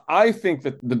I think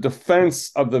that the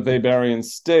defense of the Weberian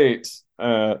state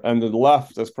and the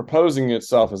left as proposing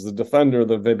itself as the defender of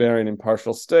the Weberian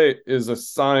impartial state is a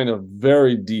sign of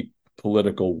very deep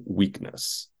political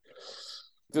weakness.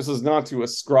 This is not to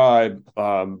ascribe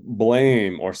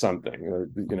blame or something.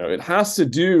 It has to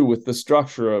do with the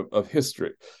structure of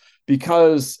history,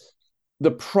 because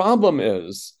the problem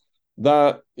is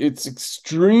that it's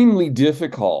extremely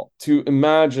difficult to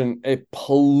imagine a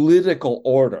political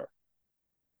order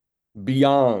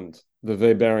beyond the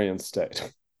Weberian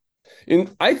state.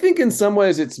 I think in some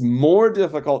ways it's more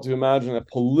difficult to imagine a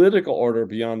political order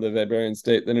beyond the Weberian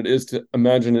state than it is to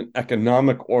imagine an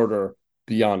economic order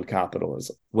beyond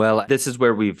capitalism. Well, this is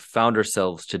where we've found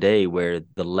ourselves today, where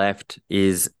the left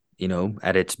is,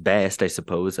 at its best, I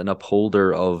suppose, an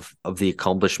upholder of the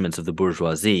accomplishments of the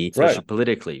bourgeoisie, especially right.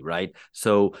 Politically, right?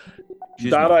 So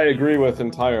that I agree with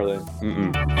entirely.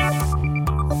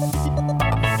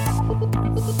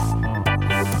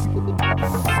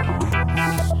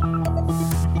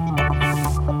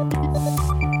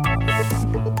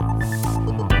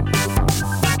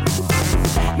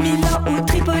 Milan ou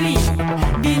Tripoli,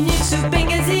 Vilnius ou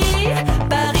Benghazi,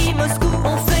 Paris, Moscou,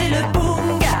 on fait le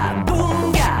bunga,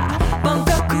 bunga,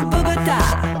 Bangkok ou Bogota,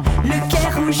 Le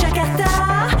Caire ou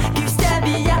Jakarta,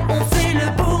 Gustavia, on fait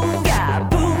le bunga,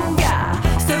 bunga,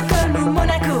 Stockholm ou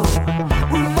Monaco,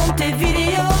 ou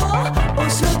Montevideo,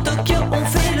 Oslo, Tokyo, on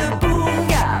fait le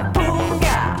bunga,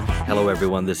 bunga. Hello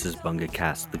everyone, this is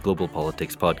BungaCast, the global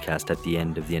politics podcast at the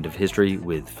end of history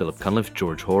with Philip Cunliffe,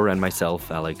 George Hoare, and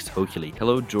myself, Alex Hochuli.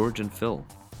 Hello, George and Phil.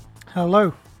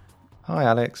 Hello. Hi,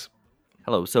 Alex.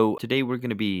 Hello. So today we're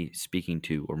going to be speaking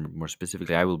to, or more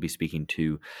specifically, I will be speaking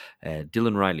to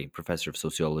Dylan Riley, professor of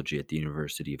sociology at the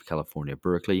University of California,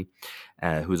 Berkeley,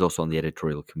 who is also on the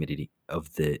editorial committee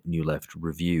of the New Left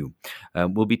Review.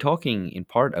 We'll be talking in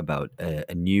part about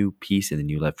a new piece in the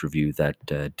New Left Review that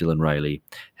Dylan Riley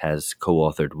has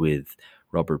co-authored with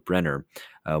Robert Brenner,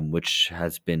 which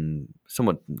has been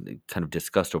somewhat kind of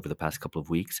discussed over the past couple of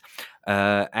weeks,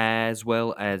 as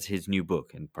well as his new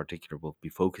book. In particular, we'll be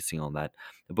focusing on that,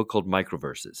 a book called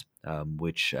Microverses,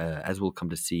 which, as we'll come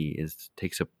to see,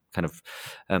 takes a kind of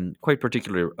quite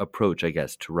particular approach, I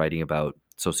guess, to writing about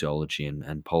sociology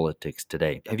and politics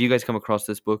today. Have you guys come across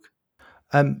this book?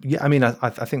 Yeah, I mean, I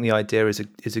think the idea is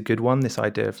a good one. This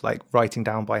idea of like writing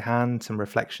down by hand some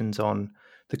reflections on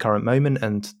the current moment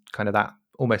and kind of that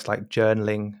almost like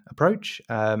journaling approach.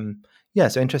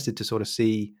 So interested to sort of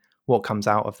see what comes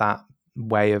out of that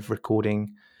way of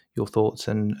recording your thoughts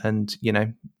and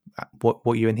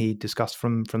what you and he discussed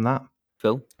from that.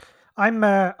 Phil? I don't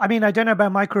know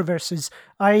about Microverses.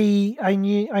 I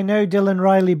know Dylan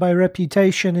Riley by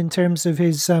reputation in terms of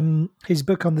his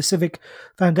book on the civic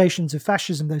foundations of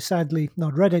fascism, though sadly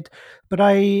not read it. But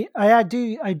I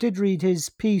did read his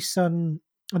piece on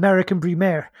American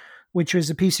Brumaire, which was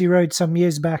a piece he wrote some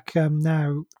years back,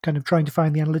 now kind of trying to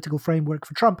find the analytical framework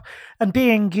for Trump. And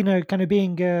being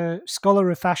a scholar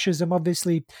of fascism,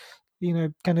 obviously,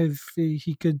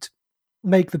 he could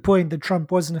make the point that Trump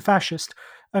wasn't a fascist.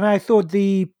 And I thought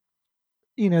the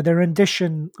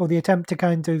rendition or the attempt to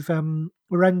kind of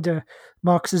render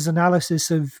Marx's analysis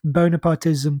of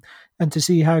Bonapartism and to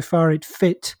see how far it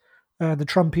fit the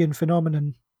Trumpian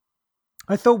phenomenon,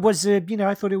 I thought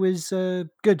it was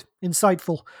good,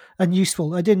 insightful, and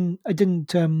useful. I didn't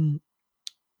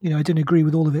agree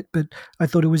with all of it, but I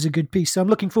thought it was a good piece. So I'm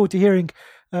looking forward to hearing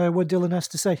what Dylan has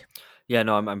to say. Yeah,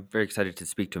 no, I'm very excited to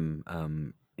speak to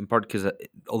him. In part because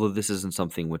although this isn't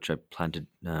something which I plan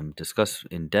to discuss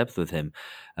in depth with him,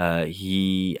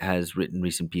 he has written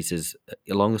recent pieces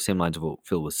along the same lines of what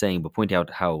Phil was saying, but point out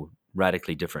how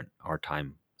radically different our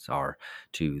time are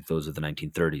to those of the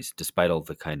 1930s, despite all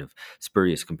the kind of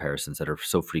spurious comparisons that are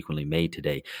so frequently made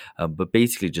today. But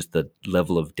basically just the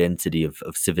level of density of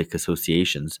civic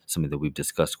associations, something that we've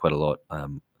discussed quite a lot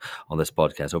on this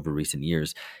podcast over recent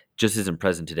years, just isn't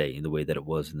present today in the way that it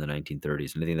was in the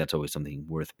 1930s. And I think that's always something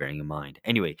worth bearing in mind.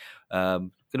 Anyway,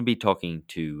 going to be talking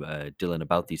to Dylan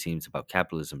about these themes, about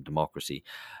capitalism, democracy.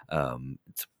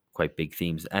 It's quite big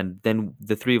themes. And then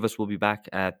the three of us will be back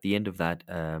at the end of that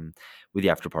with the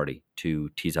after party to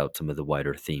tease out some of the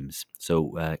wider themes.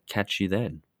 So catch you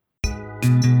then.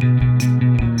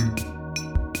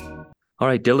 All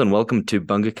right, Dylan, welcome to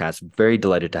BungaCast. Very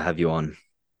delighted to have you on.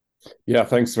 Yeah,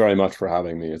 thanks very much for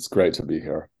having me. It's great to be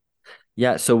here.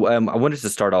 Yeah, so I wanted to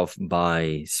start off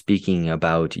by speaking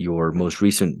about your most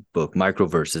recent book,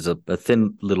 Microverses, a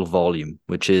thin little volume,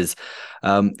 which is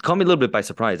caught me a little bit by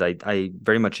surprise. I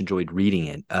very much enjoyed reading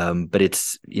it, but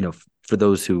it's, for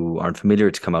those who aren't familiar,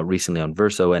 it's come out recently on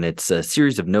Verso, and it's a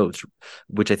series of notes,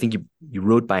 which I think you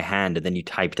wrote by hand and then you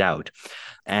typed out.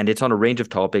 And it's on a range of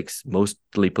topics,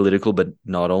 mostly political, but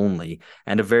not only,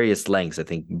 and of various lengths, I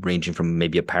think, ranging from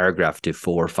maybe a paragraph to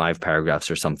 4 or 5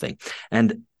 paragraphs or something.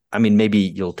 And I mean, maybe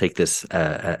you'll take this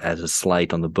as a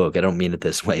slight on the book. I don't mean it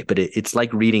this way, but it's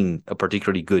like reading a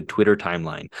particularly good Twitter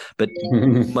timeline, but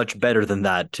much better than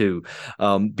that too,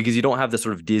 because you don't have the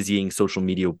sort of dizzying social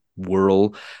media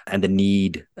whirl and the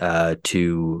need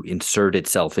to insert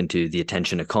itself into the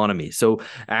attention economy. So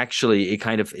actually, it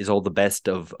kind of is all the best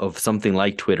of something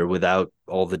like Twitter without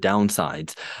all the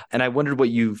downsides. And I wondered what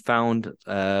you found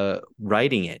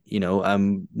writing it,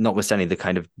 notwithstanding the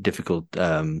kind of difficult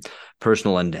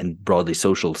personal and broadly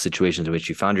social situations in which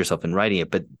you found yourself in writing it.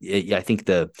 But I think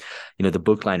the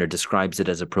bookliner describes it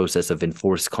as a process of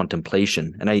enforced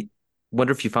contemplation. And I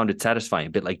wonder if you found it satisfying,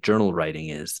 a bit like journal writing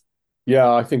is.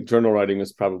 Yeah, I think journal writing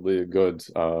is probably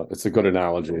it's a good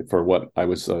analogy for what I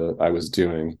was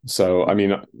doing. So, I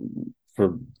mean,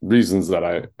 for reasons that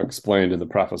I explained in the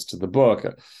preface to the book,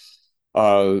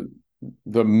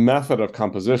 the method of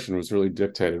composition was really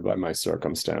dictated by my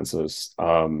circumstances.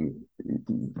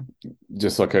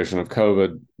 Dislocation of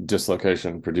COVID,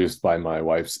 dislocation produced by my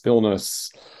wife's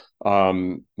illness,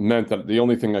 meant that the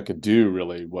only thing I could do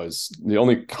really was the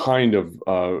only kind of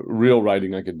real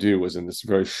writing I could do was in this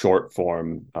very short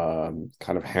form,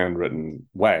 kind of handwritten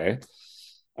way.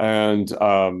 And,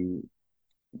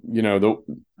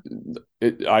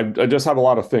 I just have a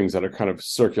lot of things that are kind of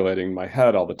circulating my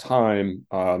head all the time.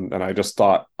 And I just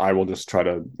thought I will just try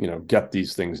to, get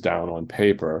these things down on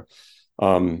paper.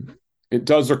 It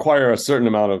does require a certain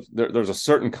amount of, there's a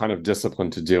certain kind of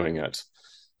discipline to doing it.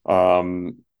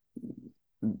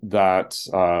 That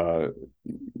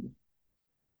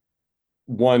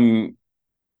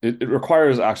it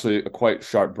requires actually a quite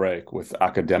sharp break with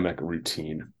academic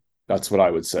routine. That's what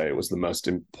I would say was the most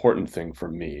important thing for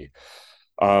me.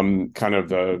 Kind of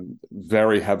the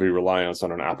very heavy reliance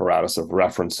on an apparatus of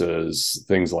references,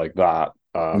 things like that,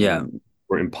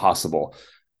 were impossible,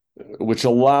 which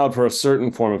allowed for a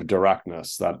certain form of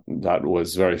directness that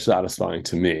was very satisfying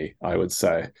to me, I would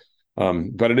say.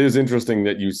 But it is interesting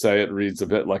that you say it reads a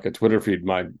bit like a Twitter feed.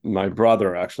 My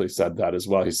brother actually said that as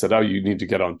well. He said, "Oh, you need to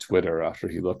get on Twitter," after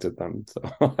he looked at them. So,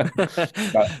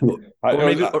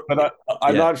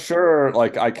 I'm not sure.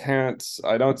 Like, I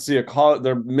don't see a call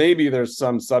there. Maybe there's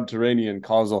some subterranean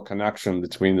causal connection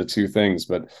between the two things,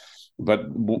 but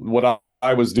what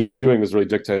I was doing was really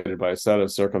dictated by a set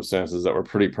of circumstances that were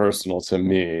pretty personal to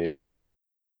me.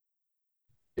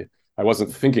 I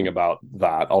wasn't thinking about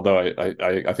that, although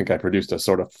I think I produced a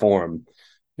sort of form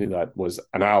that was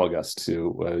analogous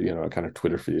to a kind of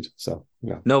Twitter feed. So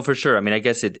yeah. No, for sure. I mean, I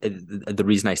guess the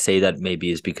reason I say that maybe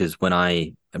is because when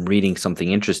I am reading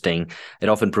something interesting, it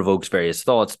often provokes various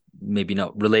thoughts, maybe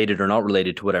not related or not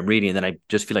related to what I'm reading, and then I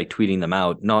just feel like tweeting them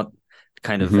out, not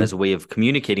kind of as a way of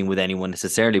communicating with anyone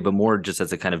necessarily, but more just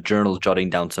as a kind of journal, jotting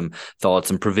down some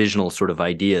thoughts and provisional sort of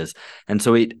ideas. And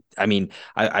so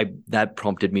that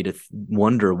prompted me to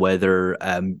wonder whether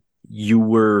you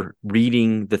were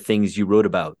reading the things you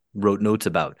wrote notes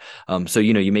about. So,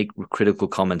 you make critical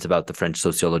comments about the French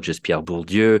sociologist Pierre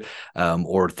Bourdieu,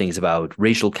 or things about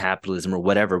racial capitalism or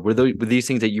whatever. Were these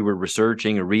things that you were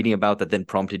researching or reading about that then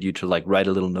prompted you to like write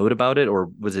a little note about it, or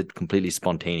was it completely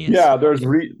spontaneous? Yeah, there's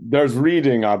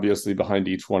reading obviously behind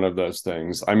each one of those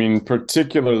things. I mean,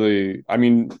 particularly,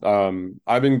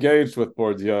 I've engaged with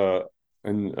Bourdieu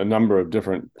in a number of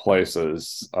different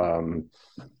places.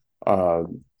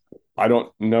 I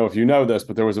don't know if you know this,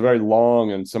 but there was a very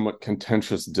long and somewhat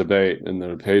contentious debate in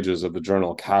the pages of the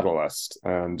journal Catalyst,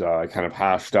 and I kind of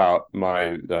hashed out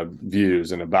my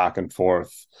views in a back and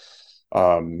forth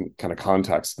kind of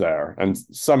context there. And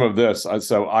some of this,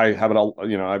 so I have it all,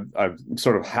 I've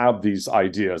sort of have these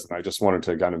ideas, and I just wanted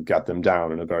to kind of get them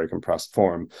down in a very compressed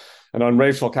form. And on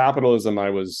racial capitalism,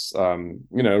 I was,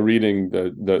 reading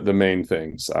the main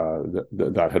things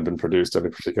that had been produced,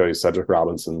 particularly Cedric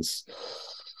Robinson's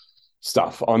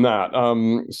stuff on that.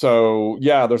 So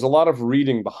yeah, there's a lot of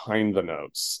reading behind the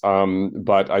notes,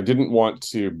 but I didn't want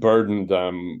to burden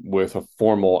them with a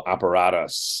formal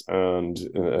apparatus and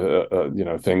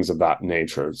things of that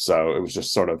nature. So it was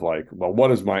just sort of like, well,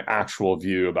 what is my actual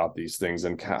view about these things,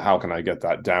 and how can I get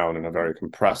that down in a very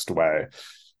compressed way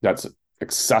that's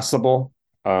accessible,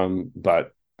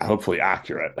 but hopefully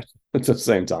accurate at the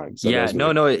same time. So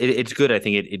it's good. I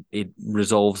think it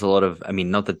resolves a lot of,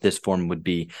 not that this form would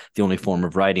be the only form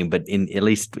of writing, but at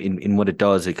least in what it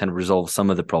does, it kind of resolves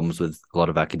some of the problems with a lot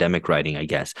of academic writing, I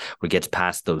guess, where it gets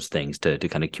past those things to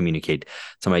kind of communicate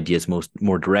some ideas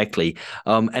more directly.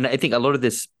 And I think a lot of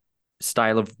this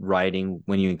style of writing,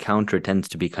 when you encounter it, tends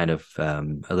to be kind of a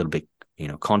little bit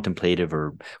contemplative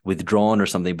or withdrawn or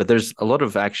something, but there's a lot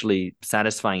of actually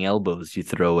satisfying elbows you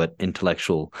throw at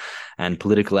intellectual and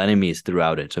political enemies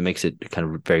throughout it. So it makes it kind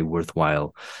of very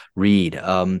worthwhile read.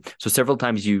 So several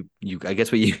times you I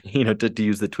guess what you to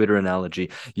use the Twitter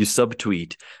analogy, you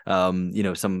subtweet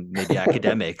some maybe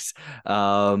academics,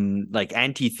 like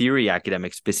anti-theory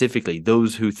academics specifically,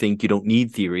 those who think you don't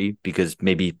need theory because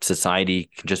maybe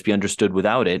society can just be understood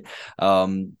without it.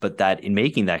 But that in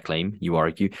making that claim, you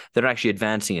argue, they're actually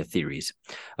advancing a theories.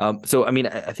 So, I mean,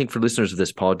 I think for listeners of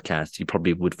this podcast, you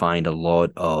probably would find a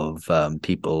lot of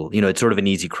people, it's sort of an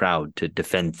easy crowd to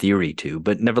defend theory to.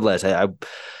 But nevertheless, I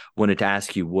wanted to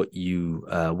ask you what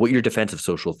your defense of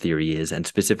social theory is, and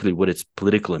specifically what its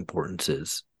political importance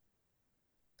is.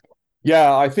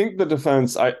 Yeah, I think the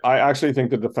defense, I actually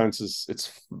think the defense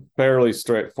it's fairly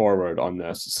straightforward on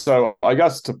this. So I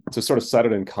guess to sort of set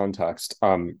it in context,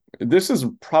 this is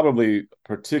probably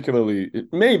it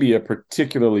may be a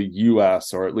particularly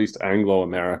US or at least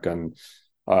Anglo-American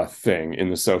thing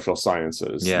in the social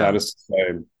sciences. Yeah. That is to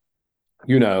say,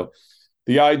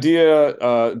 the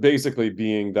idea basically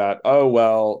being that, oh,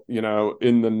 well,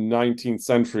 in the 19th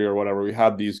century or whatever, we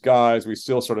had these guys, we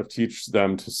still sort of teach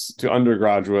them to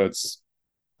undergraduates.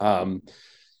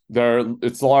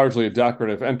 It's largely a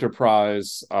decorative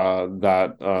enterprise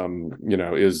that,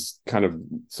 is kind of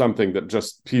something that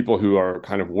just people who are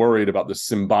kind of worried about the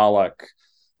symbolic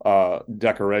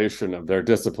decoration of their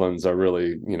disciplines are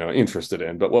really, interested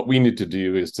in. But what we need to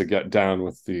do is to get down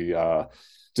with the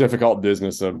difficult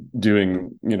business of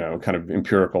doing, kind of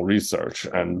empirical research.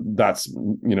 And that's,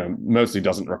 mostly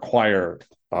doesn't require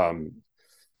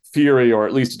theory, or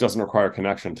at least it doesn't require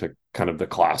connection to kind of the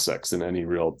classics in any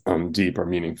real deep or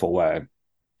meaningful way.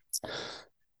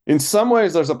 In some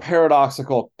ways, there's a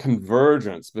paradoxical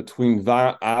convergence between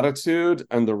that attitude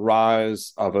and the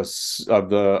rise of a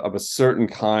certain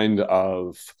kind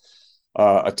of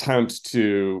attempt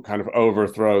to kind of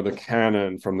overthrow the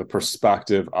canon from the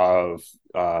perspective of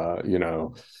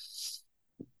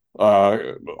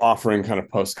offering kind of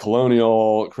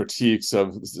post-colonial critiques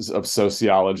of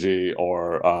sociology,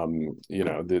 or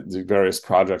the various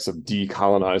projects of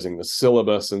decolonizing the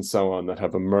syllabus and so on that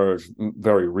have emerged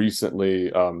very recently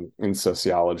in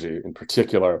sociology in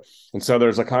particular. And so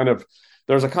there's a kind of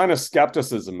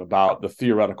skepticism about the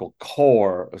theoretical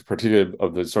core, particularly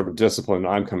of the sort of discipline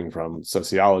I'm coming from,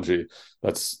 sociology,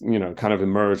 that's kind of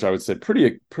emerged, I would say,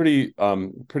 pretty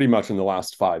much in the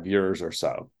last 5 years or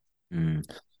so.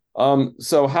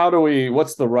 So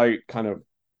what's the right kind of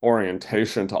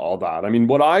orientation to all that? I mean,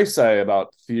 what I say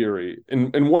about theory,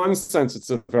 in one sense, it's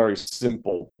a very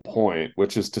simple point,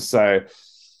 which is to say,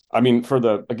 I mean,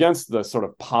 against the sort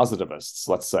of positivists,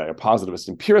 let's say, or positivist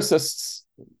empiricists,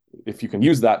 if you can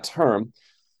use that term,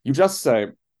 you just say,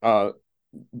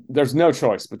 there's no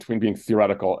choice between being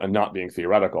theoretical and not being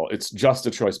theoretical. It's just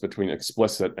a choice between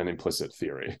explicit and implicit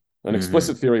theory. And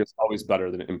explicit theory is always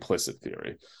better than implicit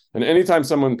theory. And anytime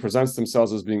someone presents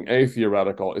themselves as being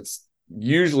atheoretical, it's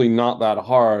usually not that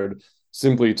hard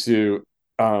simply to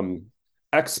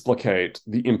explicate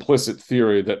the implicit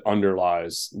theory that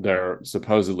underlies their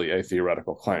supposedly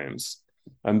atheoretical claims.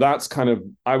 And that's kind of,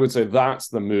 I would say, that's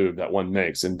the move that one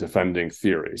makes in defending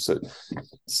theory. So,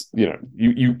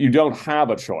 you don't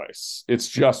have a choice. It's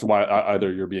just why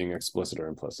either you're being explicit or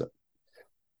implicit.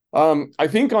 I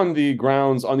think on the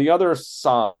grounds, on the other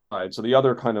side, so the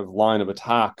other kind of line of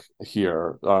attack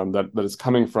here that is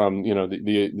coming from,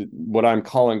 what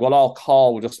I'll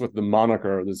call just with the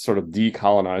moniker, the sort of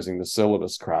decolonizing the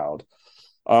syllabus crowd.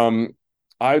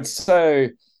 I'd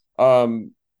say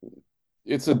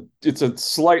it's a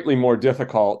slightly more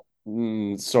difficult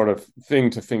sort of thing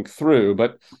to think through,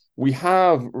 but we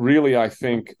have really, I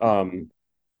think, the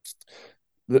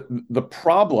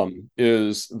problem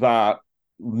is that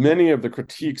many of the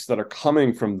critiques that are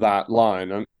coming from that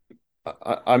line, and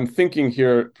I'm thinking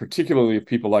here particularly of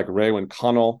people like Raewyn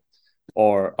Connell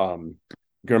or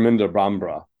Gurminder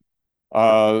Brambre.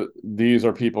 These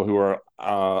are people who are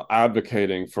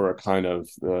advocating for a kind of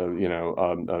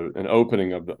an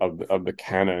opening of the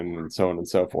canon and so on and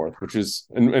so forth, which is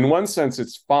in one sense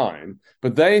it's fine,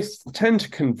 but they tend to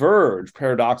converge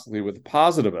paradoxically with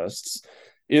positivists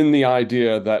in the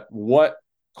idea that what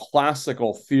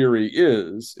classical theory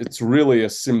is, it's really a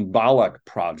symbolic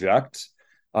project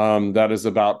that is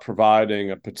about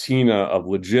providing a patina of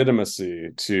legitimacy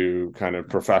to kind of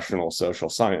professional social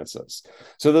sciences.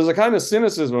 So there's a kind of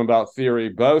cynicism about theory,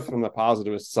 both from the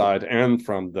positivist side and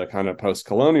from the kind of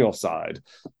post-colonial side,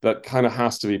 that kind of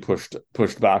has to be pushed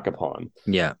back upon.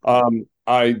 Yeah.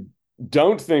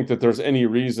 don't think that there's any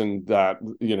reason that,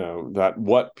 that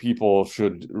what people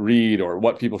should read or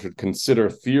what people should consider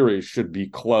theory should be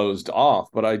closed off.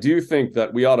 But I do think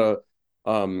that we ought to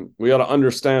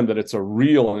understand that it's a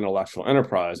real intellectual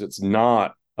enterprise. It's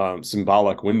not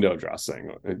symbolic window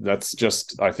dressing. That's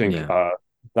just, I think,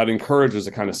 that encourages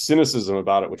a kind of cynicism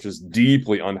about it, which is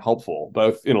deeply unhelpful,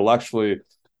 both intellectually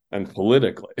and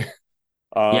politically.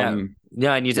 And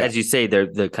as you say, they're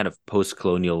the kind of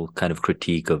post-colonial kind of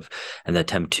critique of and the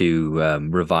attempt to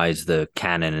revise the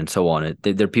canon and so on.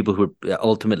 They're people who are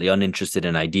ultimately uninterested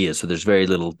in ideas, so there's very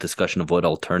little discussion of what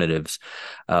alternatives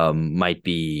might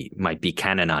be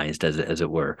canonized, as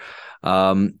it were.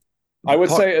 I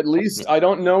would say, at least, I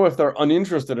don't know if they're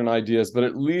uninterested in ideas, but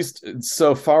at least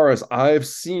so far as I've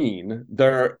seen,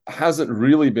 there hasn't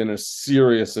really been a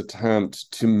serious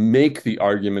attempt to make the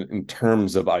argument in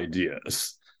terms of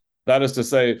ideas. That is to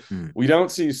say, we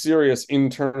don't see serious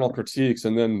internal critiques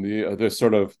and then the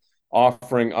sort of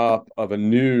offering up of a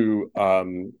new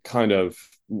kind of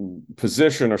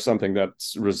position or something that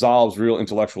resolves real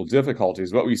intellectual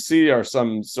difficulties. What we see are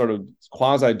some sort of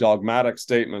quasi-dogmatic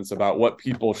statements about what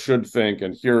people should think,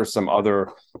 and here are some other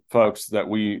folks that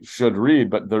we should read,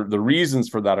 but the reasons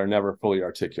for that are never fully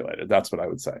articulated. That's what I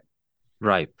would say.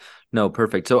 Right. No,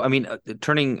 perfect. So, I mean,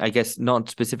 turning, I guess, not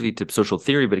specifically to social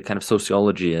theory, but kind of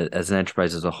sociology as an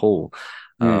enterprise as a whole.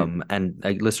 And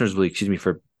listeners will excuse me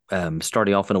for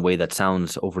starting off in a way that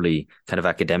sounds overly kind of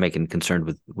academic and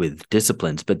concerned with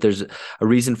disciplines, but there's a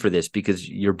reason for this, because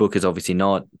your book is obviously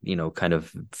not, kind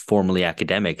of formally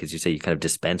academic, as you say. You kind of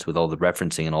dispense with all the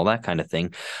referencing and all that kind of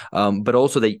thing, but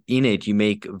also that in it you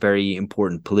make very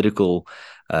important political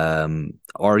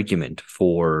argument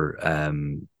for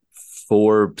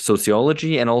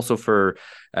sociology, and also for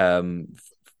kind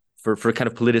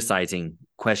of politicizing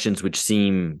questions which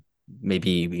seem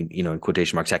maybe, in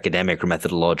quotation marks, academic or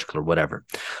methodological or whatever.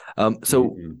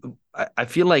 I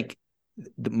feel like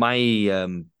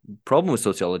my problem with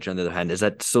sociology, on the other hand, is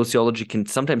that sociology can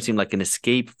sometimes seem like an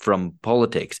escape from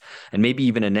politics, and maybe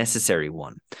even a necessary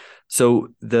one. So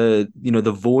the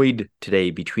void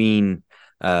today between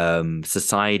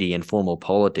society and formal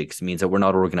politics means that we're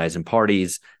not organized in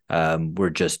parties. We're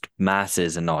just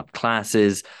masses and not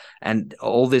classes. And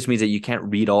all this means that you can't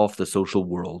read off the social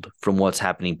world from what's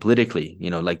happening politically.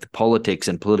 Like the politics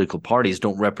and political parties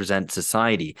don't represent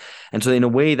society. And so in a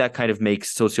way that kind of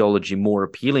makes sociology more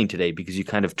appealing today, because you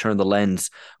kind of turn the lens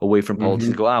away from politics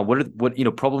and go,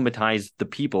 problematize the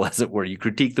people, as it were. You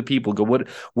critique the people, go,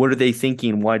 what are they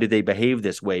thinking? Why do they behave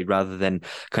this way? Rather than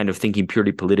kind of thinking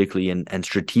purely politically and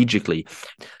strategically.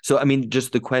 So, I mean,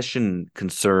 just the question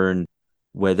concerned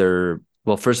whether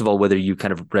you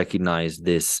kind of recognize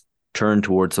this turn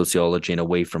towards sociology and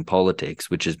away from politics,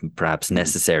 which is perhaps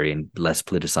necessary in less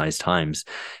politicized times,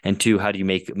 and two, how do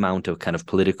you mount a kind of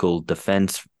political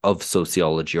defense of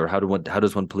sociology, or how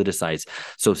does one politicize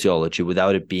sociology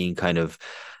without it being kind of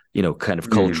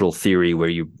cultural theory where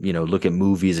you look at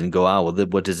movies and go,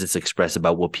 what does this express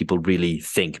about what people really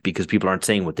think, because people aren't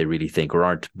saying what they really think or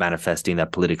aren't manifesting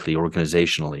that politically,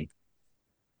 organizationally.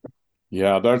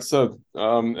 Yeah, there's a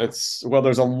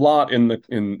lot in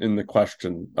the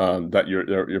question that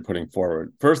you're putting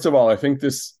forward. First of all, I think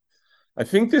this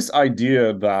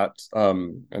idea that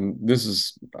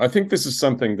I think this is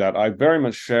something that I very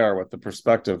much share with the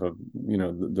perspective of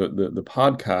the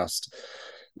podcast.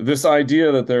 This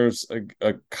idea that there's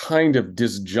a kind of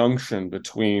disjunction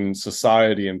between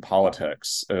society and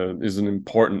politics is an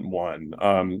important one,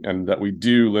 and that we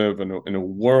do live in a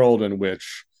world in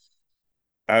which,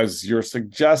 as you're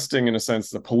suggesting, in a sense,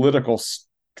 the political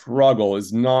struggle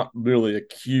is not really a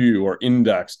cue or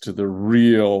index to the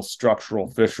real structural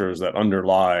fissures that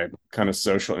underlie kind of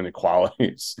social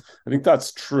inequalities. I think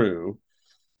that's true.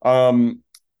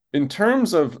 In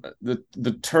terms of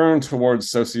the turn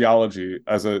towards sociology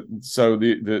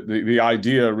the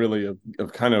idea really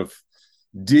of kind of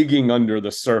digging under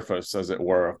the surface, as it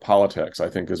were, of politics, I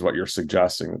think is what you're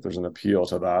suggesting, that there's an appeal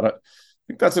to that. I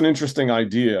think that's an interesting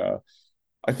idea.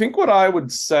 I think what I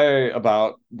would say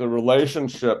about the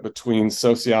relationship between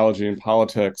sociology and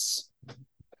politics,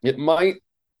 it might.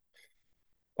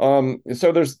 So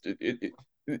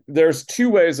there's two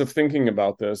ways of thinking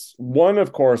about this. One,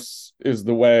 of course, is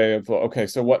the way of, okay,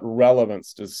 so what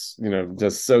relevance does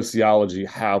sociology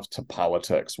have to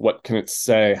politics? What can it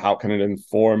say? How can it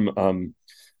inform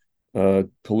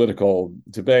political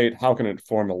debate? How can it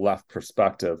form a left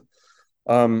perspective?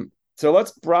 So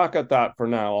let's bracket that for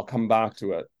now. I'll come back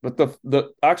to it. But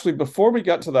actually, before we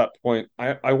get to that point,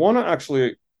 I want to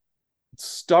actually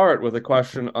start with a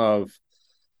question of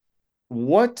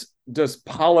what does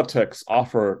politics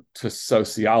offer to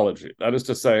sociology? That is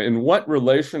to say, in what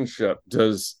relationship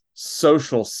does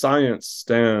social science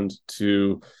stand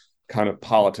to kind of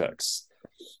politics?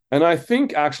 And I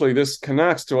think actually this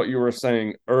connects to what you were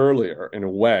saying earlier in a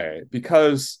way,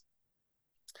 because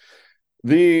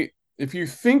if you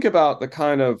think about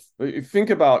kind of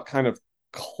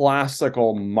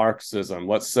classical Marxism,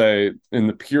 let's say in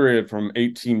the period from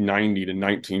 1890 to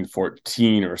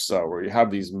 1914 or so, where you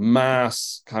have these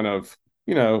mass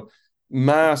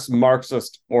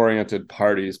Marxist oriented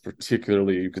parties,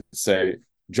 particularly you could say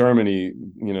Germany,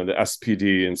 the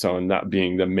SPD and so on, that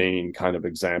being the main kind of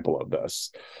example of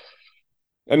this.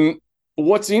 And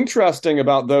what's interesting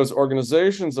about those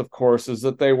organizations, of course, is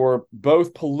that they were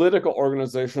both political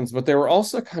organizations, but they were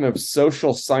also kind of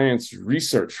social science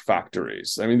research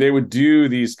factories. I mean, they would do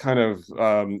these kind of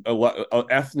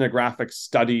ethnographic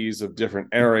studies of different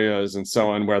areas and so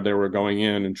on, where they were going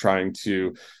in and trying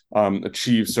to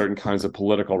achieve certain kinds of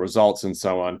political results and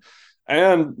so on.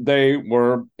 And they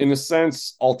were, in a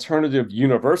sense, alternative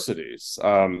universities.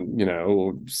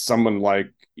 Someone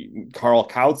like Karl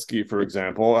Kautsky, for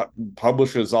example,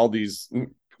 publishes all these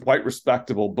quite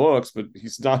respectable books, but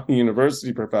he's not a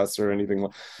university professor or anything.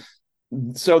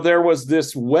 So there was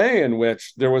this way in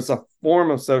which there was a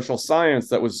form of social science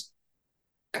that was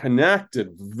connected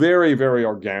very, very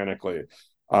organically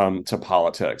to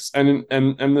politics. And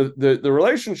the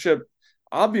relationship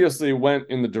obviously went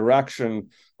in the direction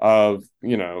of,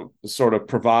 sort of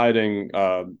providing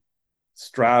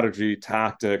strategy,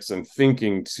 tactics, and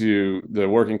thinking to the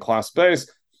working class base.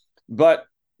 But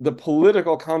the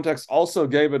political context also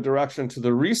gave a direction to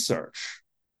the research.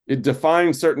 It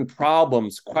defined certain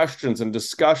problems, questions, and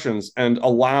discussions, and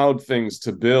allowed things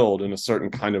to build in a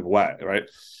certain kind of way, right?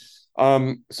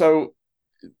 So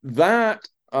that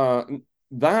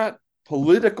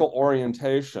political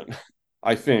orientation,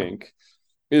 I think,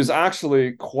 is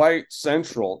actually quite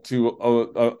central to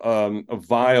a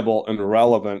viable and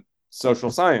relevant social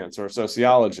science or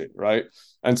sociology, right?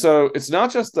 And so it's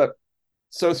not just that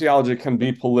sociology can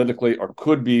be politically or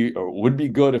could be or would be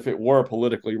good if it were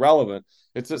politically relevant.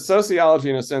 It's that sociology,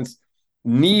 in a sense,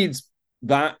 needs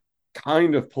that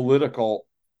kind of political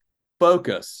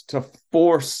focus to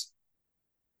force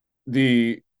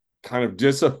the kind of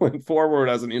discipline forward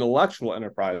as an intellectual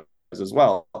enterprise as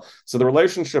well. So the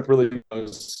relationship really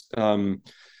goes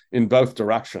in both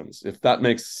directions, if that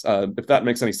makes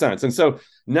any sense. And so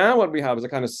now what we have is a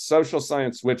kind of social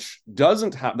science which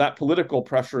doesn't have that political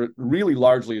pressure. Really,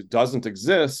 largely, doesn't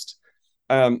exist,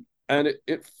 and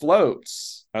it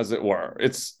floats, as it were.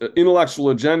 Its intellectual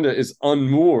agenda is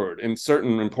unmoored in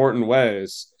certain important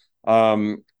ways,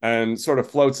 and sort of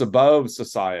floats above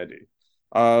society.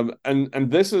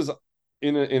 And this is,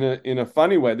 in a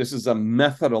funny way, this is a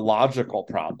methodological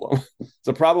problem. It's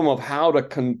a problem of how to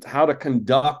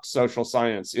conduct social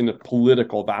science in a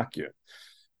political vacuum.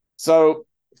 So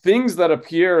things that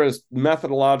appear as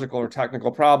methodological or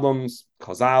technical problems,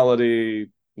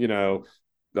 causality,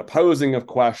 the posing of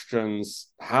questions,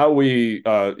 how we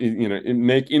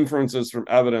make inferences from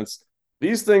evidence,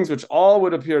 these things which all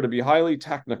would appear to be highly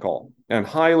technical and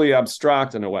highly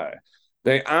abstract in a way,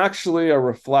 they actually are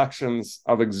reflections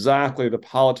of exactly the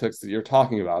politics that you're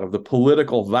talking about, of the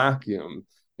political vacuum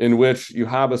in which you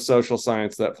have a social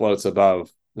science that floats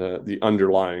above the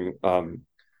underlying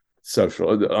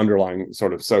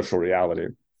sort of social reality.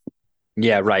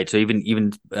 Yeah, right. So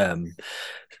even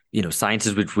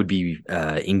sciences which would be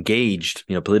engaged,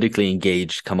 politically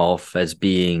engaged, come off as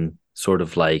being sort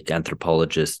of like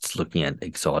anthropologists looking at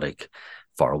exotic,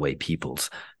 faraway peoples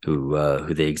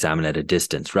who they examine at a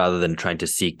distance, rather than trying to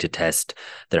seek to test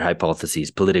their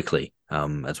hypotheses politically,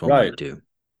 as one might do.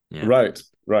 Yeah. Right.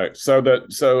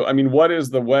 So I mean, what is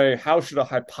the way? How should a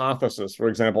hypothesis, for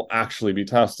example, actually be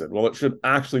tested? Well, it should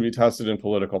actually be tested in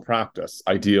political practice,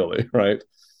 ideally, right?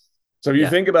 So if you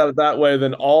think about it that way,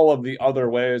 then all of the other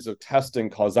ways of testing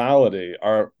causality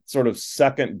are sort of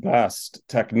second best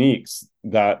techniques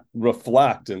that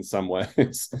reflect, in some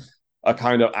ways, a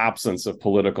kind of absence of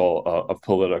political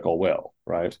will,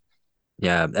 right?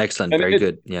 Yeah, excellent. Very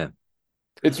good. Yeah.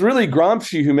 It's really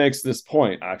Gramsci who makes this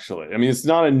point, actually. I mean, it's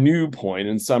not a new point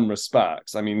in some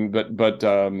respects. I mean, but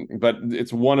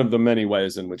it's one of the many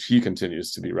ways in which he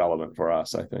continues to be relevant for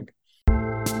us, I think.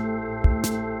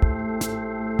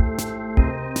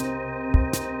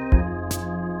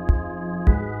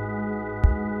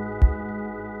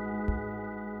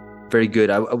 Very good.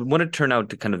 I want to turn out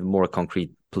to kind of more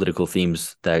concrete political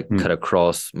themes that cut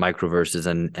across microverses,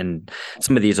 and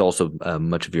some of these also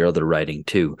much of your other writing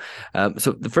too.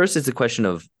 So the first is the question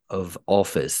of of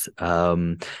office.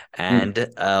 I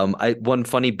one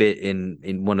funny bit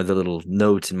in one of the little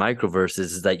notes in Microverses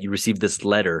is that you received this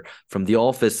letter from the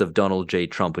office of Donald J.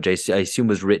 Trump, which I assume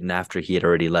was written after he had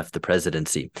already left the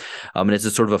presidency. And it's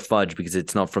a sort of a fudge because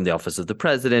it's not from the office of the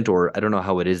president, or I don't know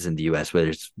how it is in the US, whether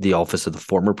it's the office of the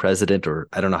former president, or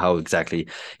I don't know how exactly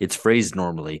it's phrased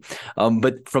normally.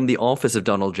 But from the office of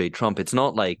Donald J. Trump, it's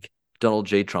not like Donald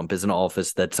J. Trump is an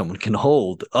office that someone can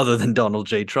hold other than Donald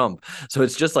J. Trump. So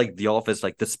it's just like the office,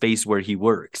 like the space where he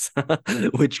works,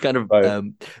 which kind of, Right.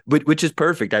 which is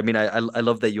perfect. I mean, I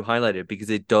love that you highlight it because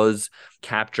it does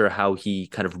capture how he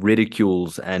kind of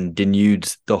ridicules and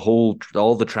denudes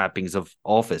all the trappings of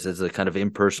office as a kind of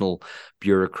impersonal,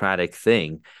 bureaucratic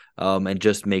thing. And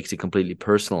just makes it completely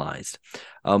personalized.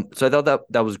 So I thought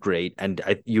that was great, and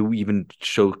you even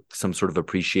show some sort of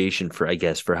appreciation for, I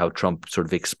guess, for how Trump sort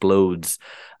of explodes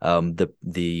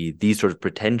these sort of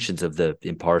pretensions of the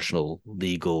impartial,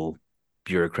 legal,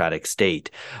 bureaucratic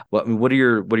state. Well, I mean, what are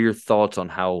your thoughts on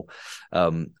how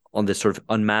on this sort of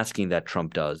unmasking that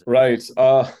Trump does? Right.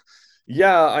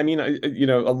 Yeah, I mean,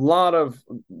 a lot of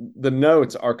the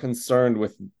notes are concerned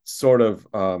with sort of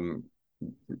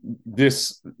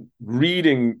this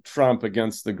reading Trump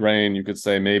against the grain, you could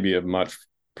say, maybe of much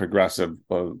progressive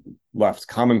left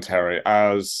commentary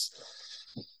as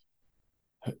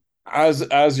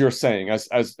you're saying,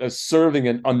 as serving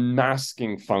an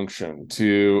unmasking function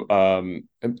to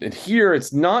and here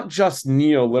it's not just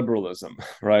neoliberalism,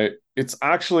 right? It's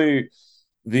actually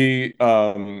the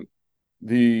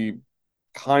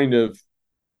kind of,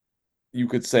 you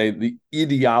could say, the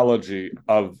ideology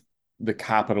of the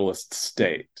capitalist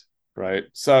state, right?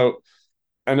 So,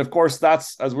 and of course,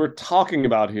 that's, as we're talking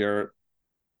about here,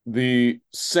 the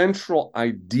central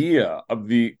idea of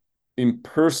the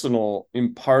impersonal,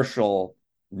 impartial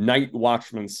night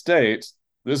watchman state.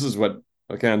 This is what,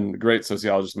 again, the great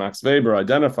sociologist Max Weber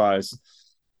identifies.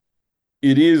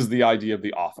 It is the idea of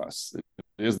the office.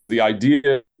 It is the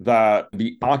idea that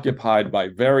be occupied by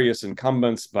various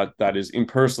incumbents, but that is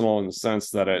impersonal in the sense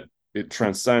that it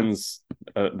transcends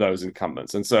those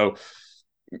incumbents. And so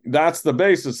that's the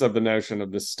basis of the notion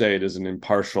of the state as an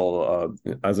impartial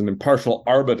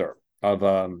arbiter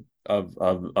of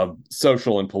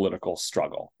social and political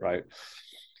struggle, right?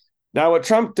 Now, what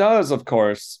Trump does, of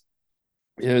course,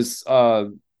 is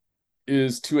to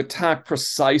attack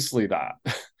precisely that,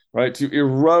 right? To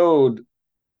erode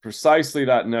precisely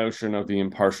that notion of the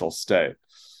impartial state.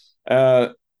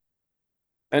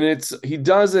 And he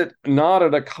does it not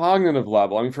at a cognitive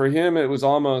level. I mean, for him, it's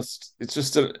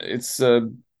a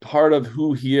part of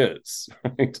who he is,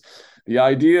 right? The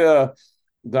idea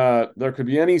that there could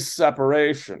be any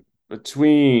separation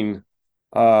between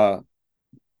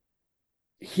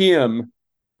him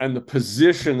and the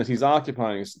position that he's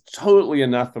occupying is totally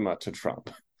anathema to Trump.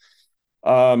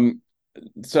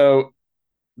 So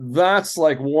that's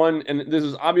like one, and this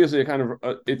is obviously a kind of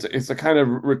it's a kind of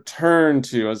return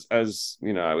to, as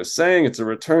you know, I was saying, it's a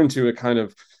return to a kind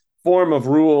of form of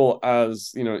rule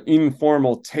as, you know,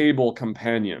 informal table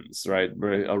companions, right,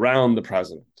 around the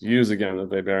president, to use again the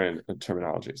Weberian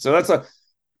terminology. So that's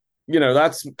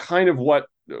kind of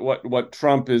what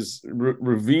Trump is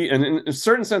revealing, and in a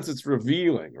certain sense it's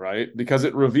revealing, right, because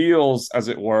it reveals, as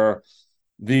it were,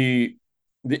 the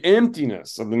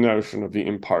emptiness of the notion of the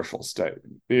impartial state,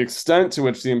 the extent to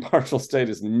which the impartial state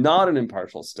is not an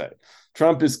impartial state.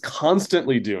 Trump is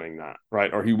constantly doing that,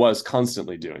 right? Or he was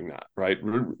constantly doing that, right?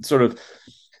 Sort of,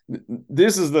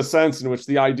 this is the sense in which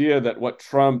the idea that what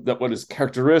is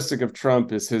characteristic of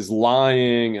Trump is his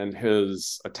lying and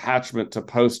his attachment to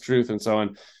post-truth and so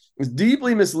on, is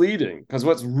deeply misleading, because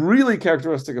what's really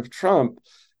characteristic of Trump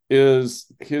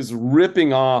is his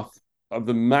ripping off of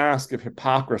the mask of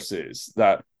hypocrisies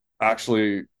that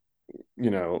actually, you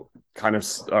know, kind of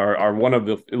are one of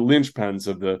the linchpins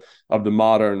of the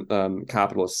modern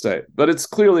capitalist state. But it's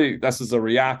clearly, this is a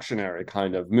reactionary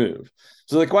kind of move.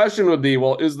 So the question would be,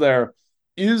 well, is there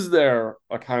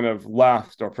a kind of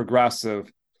left or progressive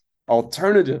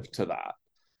alternative to that?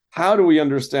 How do we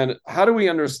understand it? How do we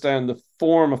understand the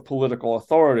form of political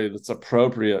authority that's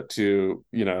appropriate to,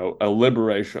 you know, a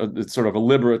liberation, it's sort of a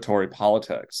liberatory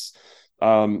politics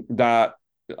that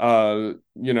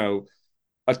you know,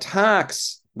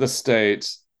 attacks the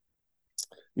state,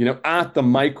 you know, at the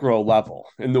micro level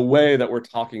in the way that we're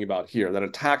talking about here, that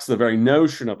attacks the very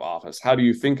notion of office? How do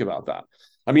you think about that?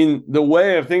 I mean, the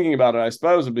way of thinking about it, I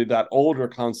suppose, would be that older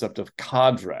concept of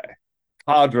cadre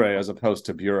as opposed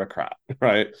to bureaucrat,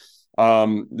 right?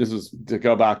 This is to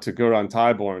go back to Göran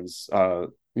Teiborn's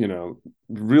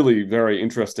really very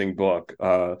interesting book.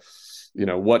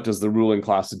 What does the ruling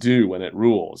class do when it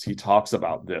rules? He talks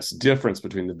about this difference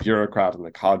between the bureaucrat and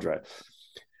the cadre.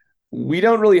 We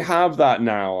don't really have that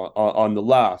now on the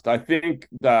left. I think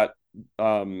that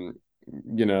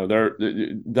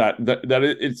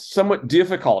it's somewhat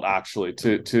difficult actually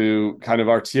to kind of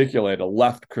articulate a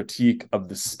left critique of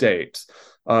the state.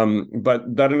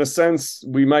 But that in a sense,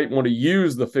 we might want to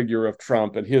use the figure of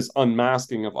Trump and his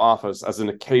unmasking of office as an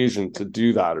occasion to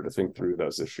do that or to think through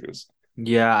those issues.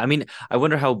 Yeah, I mean, I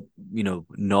wonder how,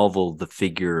 novel the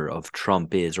figure of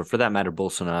Trump is, or for that matter,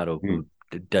 Bolsonaro, who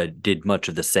did much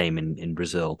of the same in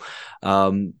Brazil.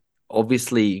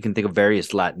 Obviously, you can think of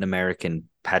various Latin American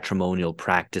patrimonial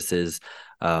practices,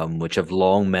 which have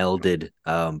long melded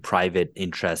private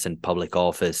interests and public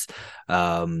office.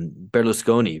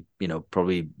 Berlusconi,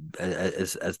 probably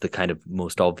as the kind of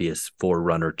most obvious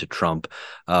forerunner to Trump,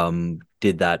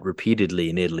 did that repeatedly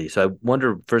in Italy. So I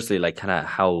wonder, firstly, like kind of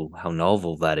how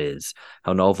novel that is,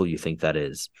 how novel you think that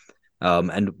is,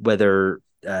 and whether.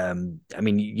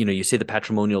 You say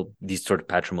these sort of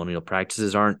patrimonial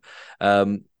practices aren't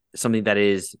something that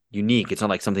is unique. It's not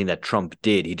like something that Trump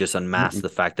did. He just unmasked the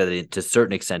fact that to a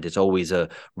certain extent, it's always a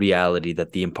reality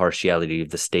that the impartiality of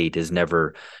the state is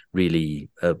never really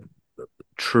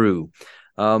true.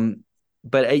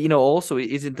 But also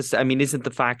isn't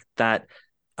the fact that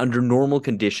under normal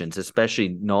conditions, especially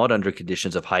not under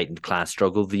conditions of heightened class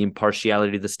struggle, the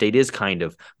impartiality of the state is kind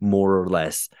of more or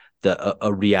less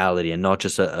a reality and not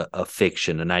just a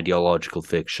fiction, an ideological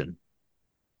fiction?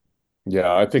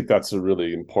 Yeah, I think that's a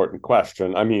really important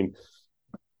question. I mean,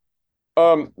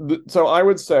 so I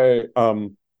would say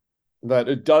that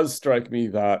it does strike me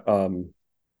that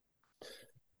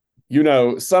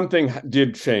something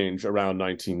did change around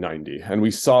 1990, and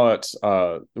we saw it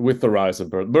with the rise of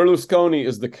Berlusconi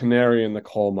is the canary in the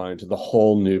coal mine to the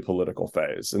whole new political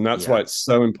phase, and that's why it's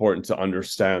so important to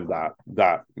understand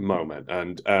that moment.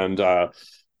 And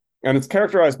it's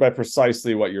characterized by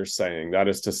precisely what you're saying. That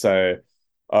is to say,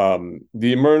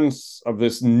 the emergence of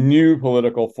this new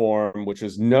political form, which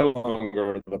is no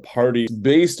longer the party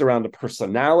based around a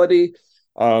personality.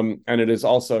 And it is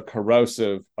also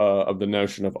corrosive of the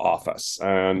notion of office,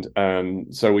 and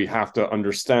so we have to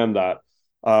understand that.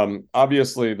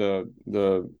 Obviously,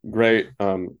 the great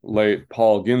late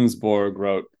Paul Ginsburg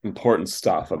wrote important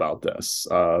stuff about this.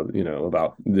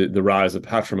 About the rise of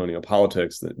patrimonial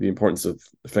politics, the importance of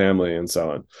family, and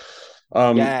so on.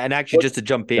 And actually, just to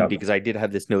jump in, because I did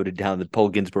have this noted down that Paul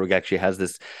Ginsburg actually has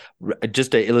this,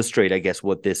 just to illustrate, I guess,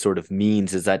 what this sort of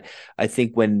means is that I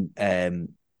think when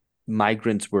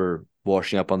migrants were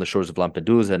washing up on the shores of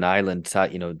Lampedusa, an island,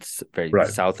 it's very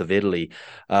south of Italy.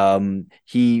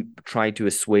 He tried to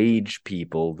assuage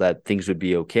people that things would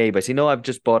be okay by saying, "No, I've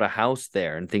just bought a house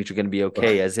there, and things are going to be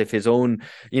okay," as if his own,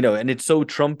 and it's so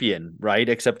Trumpian, right?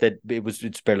 Except that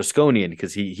it's Berlusconian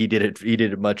because he did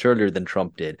it much earlier than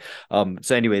Trump did.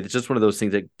 So anyway, it's just one of those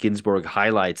things that Ginsburg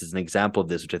highlights as an example of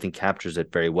this, which I think captures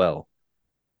it very well.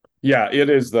 Yeah, it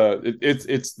is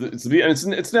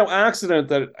it's no accident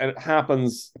that it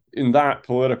happens in that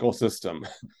political system,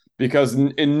 because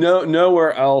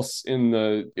nowhere else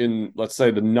in let's say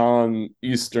the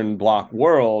non-Eastern Bloc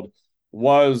world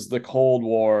was the Cold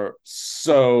War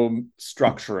so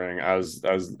structuring as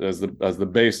the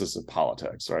basis of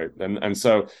politics, right? And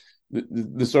so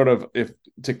the sort of, if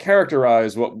to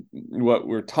characterize what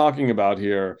we're talking about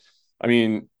here, I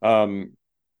mean,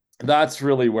 that's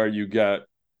really where you get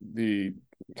the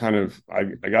kind of, I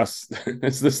guess,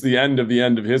 is this the end of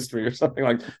history or something?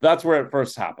 Like, that's where it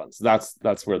first happens.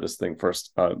 That's where this thing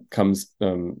first comes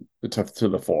to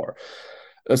the fore.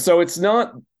 So it's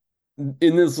not,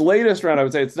 in this latest round, I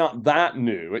would say it's not that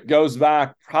new. It goes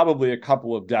back probably a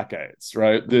couple of decades,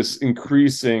 right? This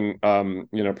increasing,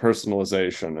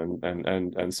 personalization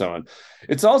and so on.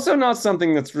 It's also not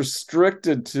something that's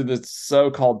restricted to the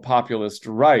so-called populist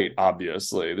right.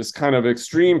 Obviously, this kind of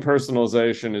extreme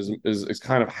personalization is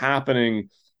kind of happening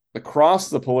across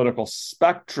the political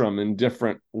spectrum in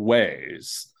different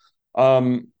ways.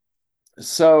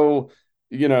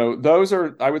 Those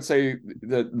are, I would say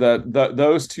that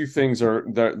those two things are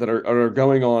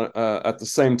going on at the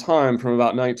same time from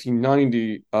about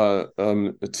 1990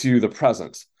 to the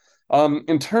present.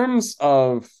 In terms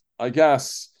of, I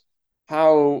guess,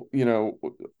 how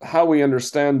we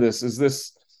understand this, is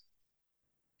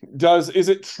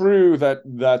it true that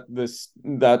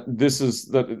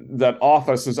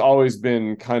office has always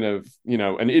been kind of,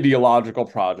 an ideological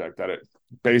project, that it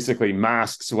basically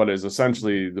masks what is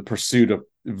essentially the pursuit of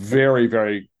very,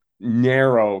 very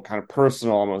narrow kind of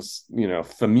personal, almost,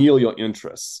 familial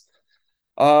interests?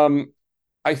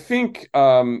 I think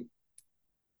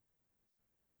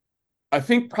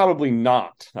probably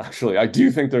not. Actually, I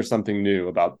do think there's something new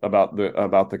about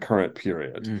the current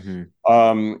period,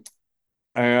 Mm-hmm.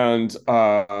 and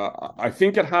I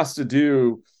think it has to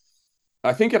do.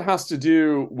 I think it has to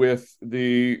do with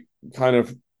the kind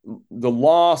of the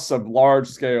loss of large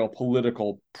scale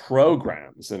political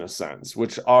programs, in a sense,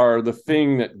 which are the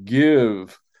thing that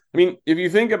give. I mean, if you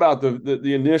think about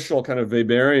the initial kind of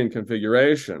Weberian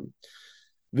configuration,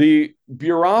 the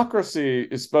bureaucracy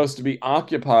is supposed to be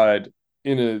occupied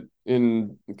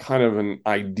in kind of an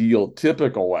ideal,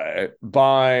 typical way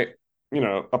by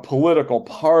a political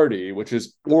party which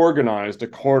is organized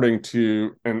according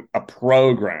to a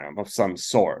program of some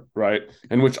sort, right?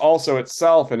 And which also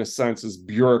itself, in a sense, is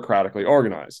bureaucratically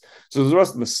organized. So there's the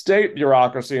rest of the state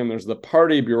bureaucracy, and there's the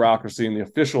party bureaucracy and the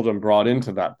officialdom brought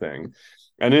into that thing.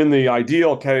 And in the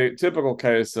ideal case, typical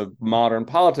case of modern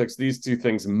politics, these two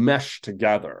things mesh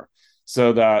together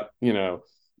so that,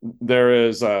 there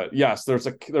is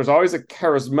there's always a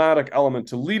charismatic element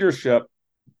to leadership,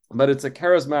 but it's a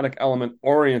charismatic element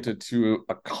oriented to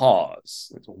a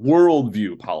cause. It's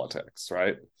worldview politics,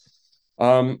 right?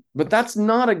 But that's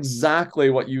not exactly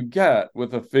what you get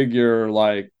with a figure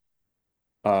like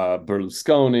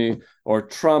Berlusconi or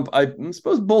Trump. I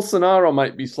suppose Bolsonaro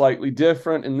might be slightly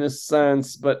different in this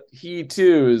sense, but he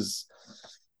too is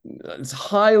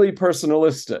highly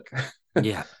personalistic.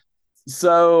 Yeah.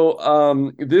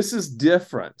 So this is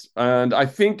different, and I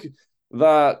think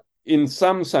that in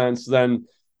some sense, then,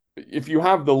 if you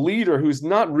have the leader who's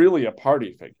not really a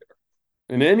party figure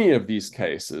in any of these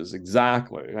cases,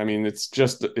 exactly. I mean,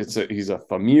 he's a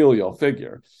familial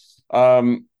figure.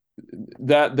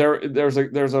 That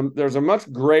there's a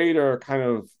much greater kind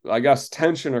of, I guess,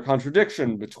 tension or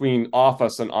contradiction between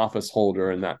office and office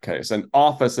holder in that case, and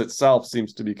office itself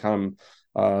seems to become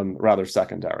rather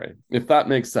secondary, if that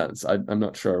makes sense. I'm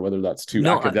not sure whether that's too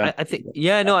academic. I think,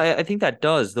 yeah, no, I think that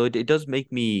does, though it does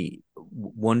make me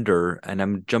wonder, and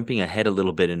I'm jumping ahead a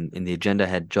little bit in the agenda I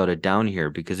had jotted down here,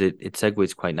 because it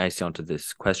segues quite nicely onto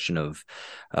this question of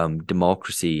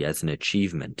democracy as an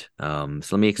achievement. So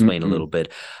let me explain a little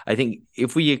bit. I think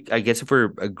if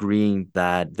we're agreeing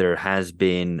that there has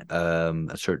been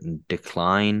a certain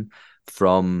decline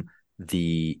from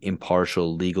the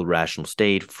impartial, legal, rational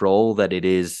state, for all that it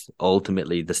is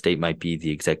ultimately the state might be the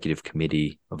executive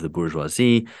committee of the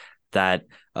bourgeoisie, that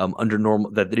under normal,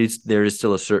 that there is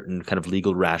still a certain kind of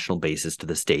legal, rational basis to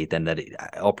the state, and that it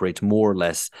operates more or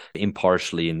less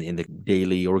impartially in the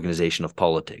daily organization of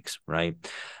politics, right?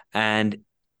 And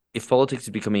if politics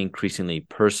is becoming increasingly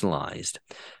personalized,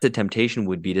 the temptation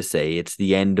would be to say it's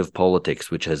the end of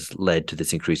politics which has led to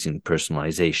this increasing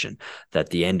personalization,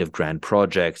 that the end of grand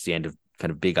projects, the end of kind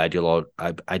of big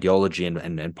ideology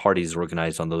and parties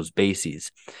organized on those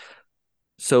bases.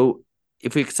 So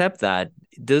if we accept that,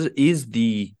 is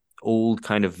the old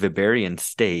kind of Weberian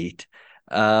state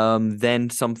then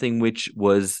something which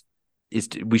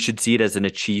we should see it as an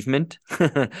achievement,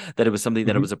 that it was something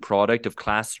that it was a product of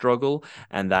class struggle,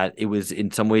 and that it was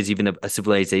in some ways even a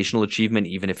civilizational achievement,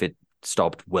 even if it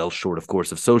stopped well short, of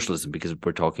course, of socialism, because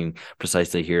we're talking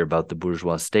precisely here about the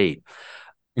bourgeois state.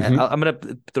 I'm going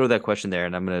to throw that question there,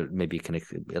 and I'm going to maybe kind of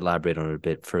elaborate on it a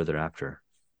bit further after.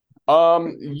 So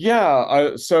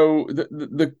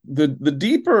the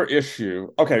deeper issue.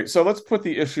 Okay, so let's put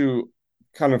the issue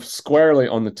kind of squarely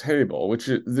on the table, which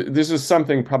is, this is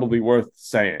something probably worth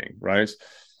saying, right?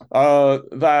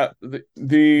 That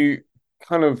the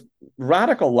kind of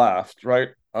radical left, right,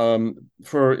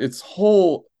 for its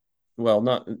whole, well,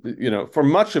 not, for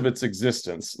much of its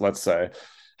existence, let's say,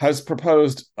 has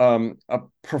proposed a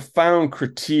profound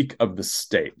critique of the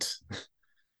state.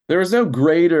 There is no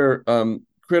greater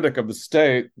critic of the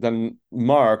state than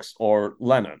Marx or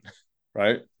Lenin,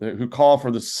 right? Who call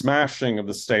for the smashing of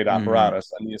the state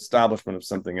apparatus and the establishment of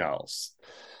something else.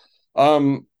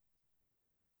 But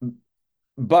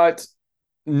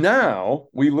now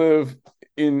we live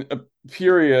in a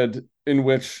period in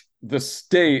which the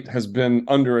state has been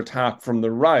under attack from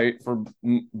the right for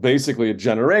basically a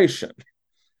generation.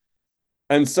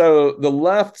 And so the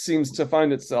left seems to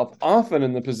find itself often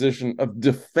in the position of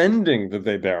defending the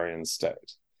Weberian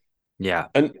state. Yeah.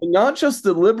 And not just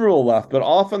the liberal left, but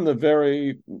often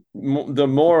the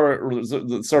more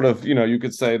sort of, you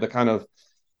could say the kind of,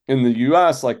 in the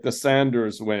US, like the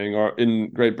Sanders wing, or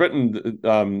in Great Britain,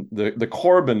 the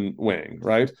Corbyn wing,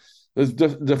 right?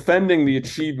 Defending the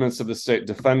achievements of the state,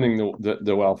 defending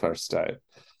the welfare state.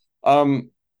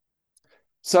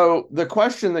 So the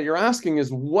question that you're asking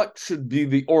is, what should be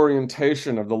the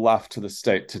orientation of the left to the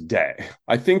state today?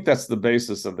 I think that's the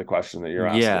basis of the question that you're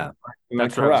asking. Yeah,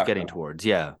 that's what I was getting towards.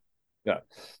 Yeah. Yeah.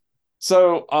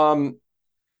 So,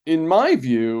 in my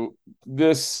view,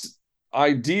 this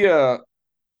idea,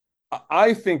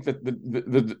 I think that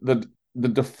the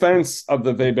defense of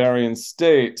the Weberian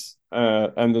state,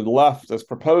 and the left as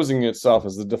proposing itself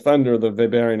as the defender of the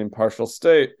Weberian impartial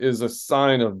state, is a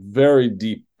sign of very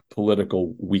deep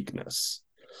political weakness.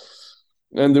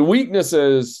 And the weakness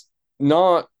is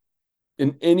not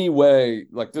in any way,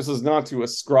 like, this is not to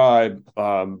ascribe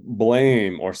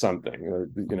blame or something.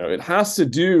 It has to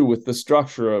do with the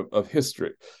structure of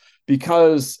history,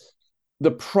 because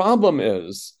the problem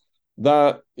is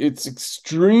that it's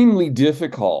extremely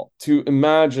difficult to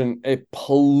imagine a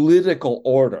political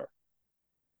order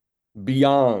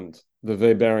beyond the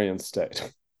Weberian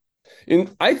state.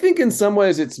 I think in some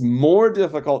ways it's more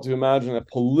difficult to imagine a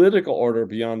political order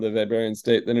beyond the Weberian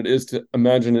state than it is to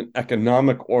imagine an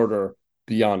economic order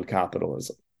beyond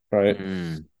capitalism, right?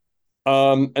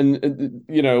 And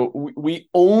we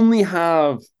only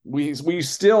have we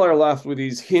still are left with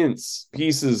these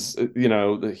pieces,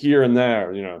 here and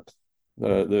there,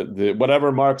 the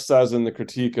whatever Marx says in the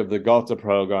critique of the Gotha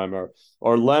program,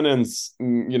 or Lenin's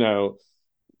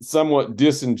somewhat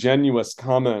disingenuous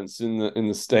comments in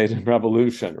the State and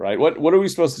Revolution, right? What are we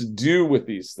supposed to do with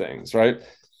these things, right?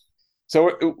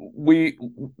 So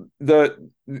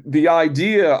the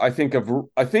idea, I think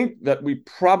that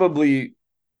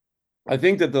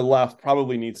the left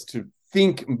probably needs to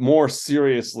think more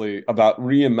seriously about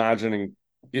reimagining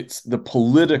the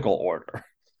political order,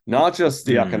 not just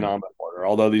the economic order,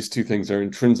 although these two things are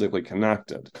intrinsically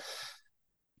connected.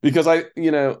 Because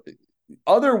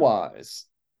otherwise,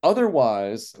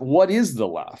 what is the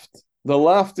left? The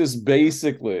left is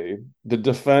basically the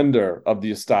defender of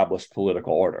the established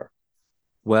political order.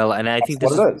 Well, and I think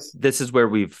this is where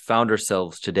we've found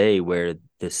ourselves today, where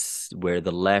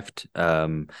the left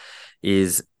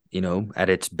is, at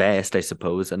its best, I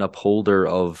suppose, an upholder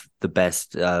of the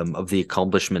best of the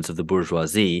accomplishments of the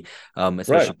bourgeoisie,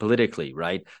 especially politically,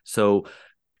 right? So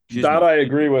that I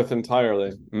agree with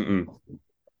entirely.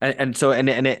 And so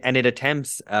it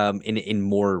attempts in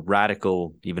more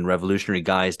radical, even revolutionary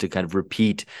guise, to kind of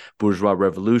repeat bourgeois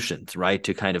revolutions, right?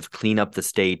 To kind of clean up the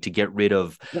state, to get rid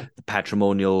of the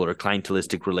patrimonial or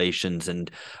clientelistic relations,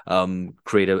 and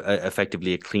create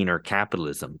effectively a cleaner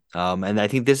capitalism. And I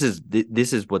think this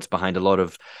is what's behind a lot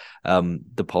of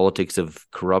the politics of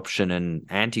corruption and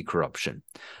anti-corruption,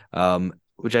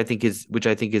 which I think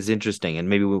is interesting. And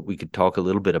maybe we could talk a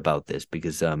little bit about this,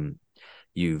 because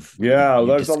you've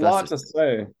there's a lot to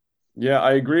say.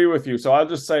 I agree with you. So I'll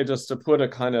just say, just to put a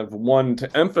kind of one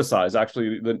to emphasize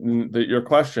actually your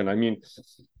question. I mean,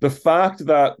 the fact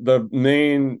that the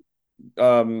main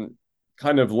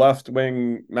kind of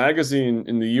left-wing magazine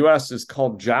in the US is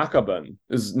called Jacobin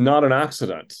is not an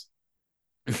accident.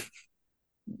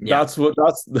 That's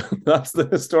the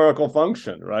historical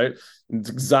function, right? It's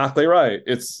exactly right.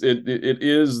 It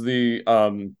is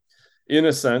the in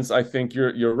a sense, I think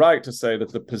you're right to say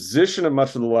that the position of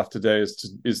much of the left today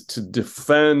is to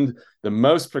defend the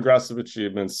most progressive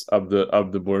achievements of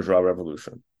the bourgeois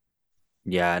revolution.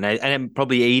 Yeah, and I'm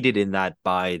probably aided in that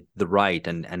by the right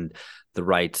and the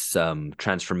right's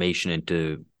transformation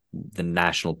into the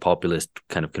national populist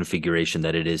kind of configuration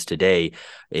that it is today,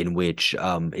 in which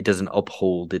it doesn't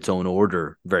uphold its own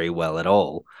order very well at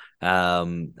all.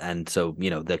 And so,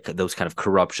 those kind of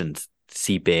corruptions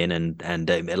seep in, and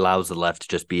it allows the left to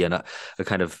just be a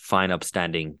kind of fine,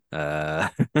 upstanding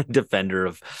defender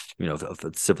of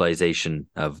civilization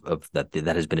of that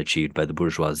has been achieved by the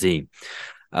bourgeoisie.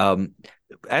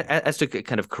 As to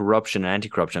kind of corruption and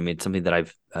anti-corruption, I mean, it's something that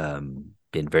I've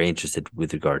been very interested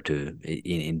with regard to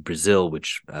in Brazil,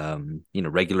 which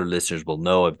regular listeners will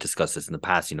know. I've discussed this in the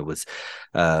past. Was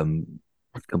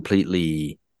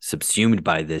completely subsumed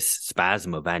by this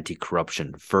spasm of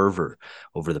anti-corruption fervor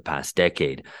over the past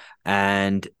decade.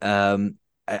 And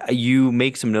you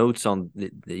make some notes on,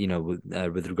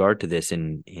 with regard to this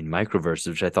in Microverse,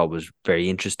 which I thought was very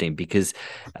interesting, because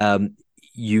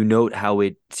you note how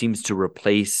it seems to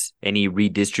replace any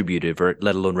redistributive or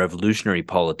let alone revolutionary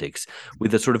politics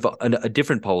with a sort of a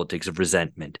different politics of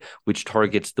resentment, which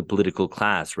targets the political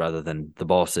class rather than the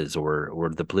bosses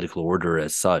or the political order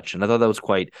as such. And I thought that was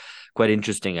quite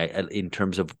interesting in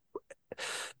terms of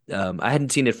I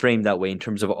hadn't seen it framed that way, in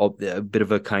terms of a bit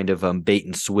of a kind of bait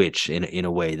and switch in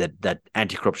a way that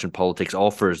anti-corruption politics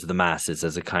offers the masses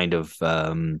as a kind of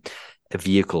a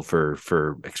vehicle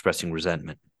for expressing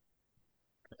resentment.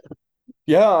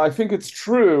 Yeah, I think it's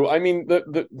true. I mean,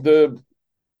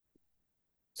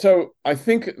 so I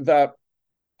think that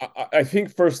I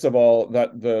think first of all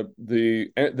that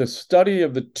the study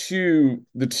of the two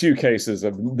cases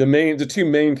of the two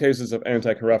main cases of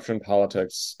anti-corruption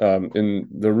politics in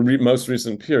the most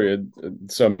recent period,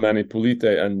 so Manipulite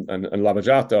and Lava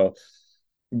Jato,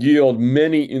 yield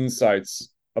many insights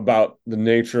about the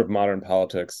nature of modern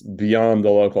politics beyond the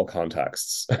local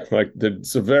contexts. Like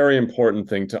it's a very important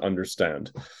thing to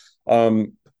understand.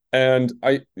 And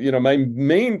my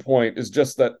main point is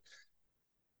just that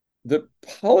the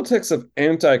politics of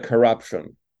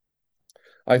anti-corruption,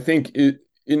 I think, it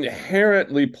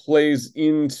inherently plays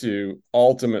into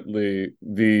ultimately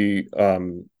the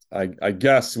I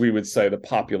guess we would say the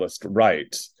populist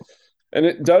right. And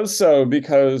it does so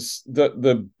because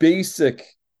the basic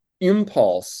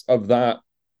impulse of that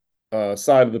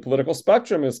side of the political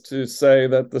spectrum is to say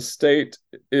that the state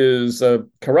is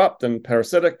corrupt and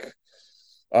parasitic.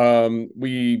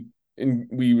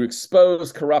 We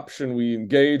expose corruption, we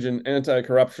engage in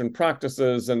anti-corruption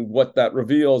practices, and what that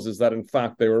reveals is that in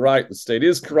fact they were right. The state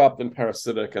is corrupt and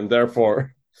parasitic, and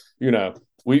therefore,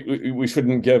 we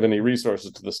shouldn't give any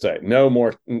resources to the state. No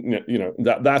more,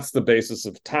 that's the basis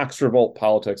of tax revolt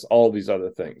politics, all these other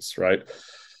things, right?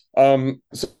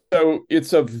 So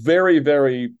it's a very,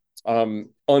 very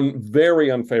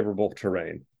very unfavorable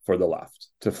terrain for the left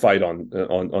to fight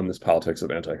on this politics of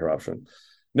anti-corruption.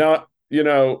 Now,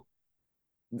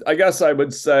 I guess I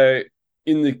would say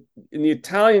in the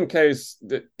Italian case,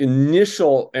 the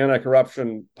initial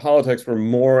anti-corruption politics were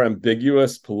more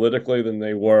ambiguous politically than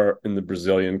they were in the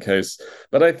Brazilian case,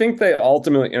 but I think they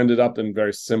ultimately ended up in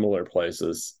very similar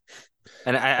places.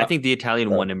 And I think the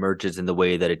Italian one emerges in the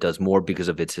way that it does more because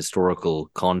of its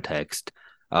historical context,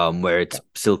 where it's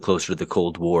still closer to the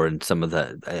Cold War and some of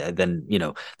the then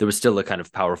there was still a kind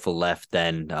of powerful left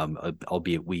then,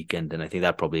 albeit weak, and I think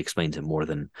that probably explains it more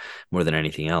than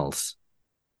anything else.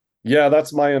 Yeah,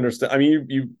 that's my understanding. I mean,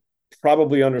 you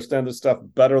probably understand this stuff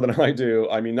better than I do.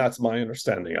 I mean, that's my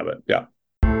understanding of it. Yeah.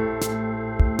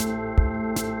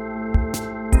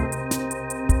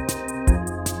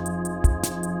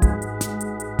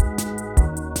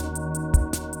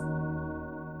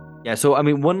 Yeah. So, I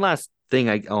mean, one last thing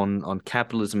on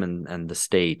capitalism and the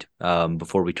state,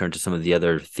 before we turn to some of the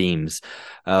other themes.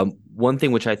 One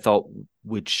thing which I thought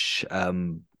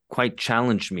quite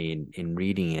challenged me in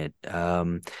reading it,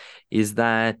 is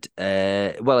that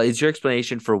is your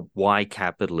explanation for why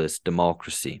capitalist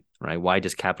democracy, right? Why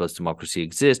does capitalist democracy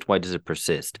exist? Why does it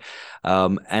persist?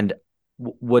 And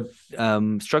what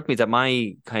struck me is that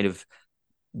my kind of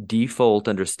default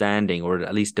understanding, or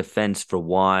at least defense for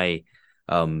why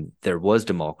there was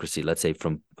democracy, let's say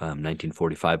from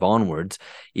 1945 onwards,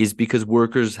 is because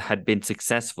workers had been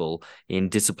successful in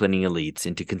disciplining elites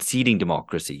into conceding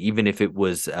democracy, even if it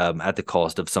was at the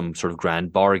cost of some sort of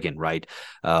grand bargain, right?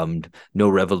 No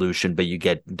revolution, but you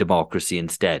get democracy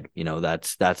instead.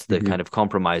 That's the kind of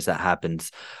compromise that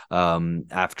happens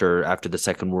after the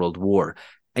Second World War.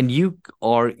 And you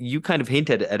kind of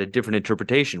hinted at a different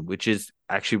interpretation, which is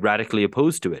actually radically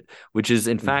opposed to it, which is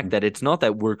in fact that it's not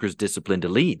that workers disciplined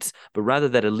elites, but rather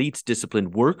that elites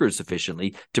disciplined workers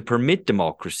sufficiently to permit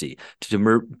democracy,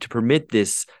 to permit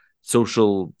this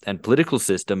social and political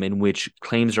system in which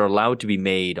claims are allowed to be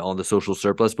made on the social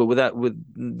surplus, but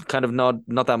with kind of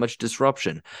not that much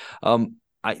disruption. So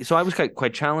I was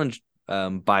quite challenged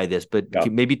by this, but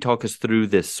maybe talk us through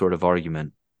this sort of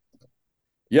argument.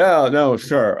 Yeah, no,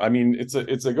 sure. I mean, it's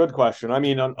a good question. I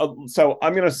mean, so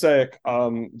I'm going to say,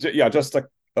 just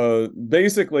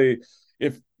basically,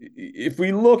 if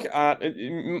we look at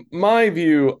my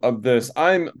view of this,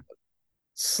 I'm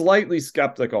slightly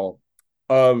skeptical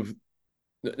of.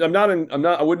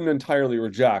 I wouldn't entirely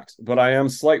reject, but I am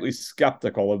slightly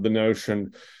skeptical of the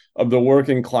notion of the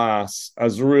working class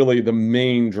as really the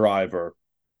main driver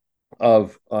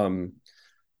of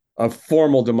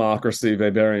formal democracy,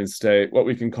 Weberian state, what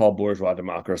we can call bourgeois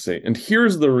democracy. And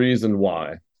here's the reason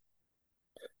why.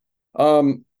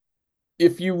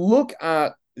 If you look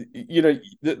at,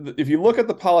 if you look at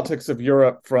the politics of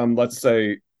Europe from, let's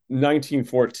say,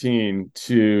 1914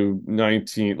 to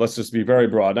let's just be very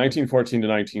broad, 1914 to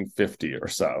 1950 or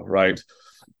so, right?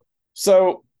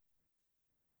 So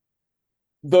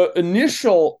the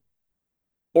initial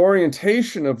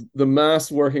orientation of the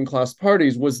mass working class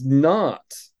parties was not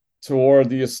toward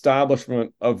the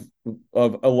establishment of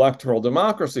electoral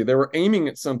democracy. They were aiming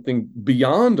at something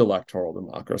beyond electoral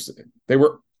democracy.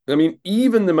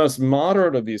 Even the most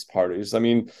moderate of these parties,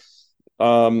 thinking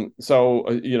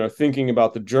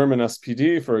about the German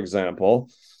SPD, for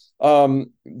example,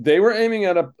 they were aiming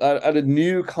at a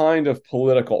new kind of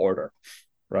political order,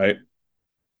 right?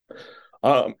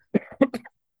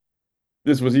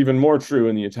 This was even more true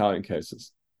in the Italian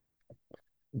cases.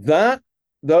 that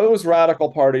those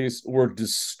radical parties were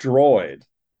destroyed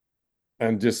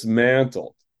and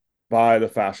dismantled by the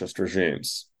fascist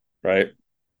regimes, right?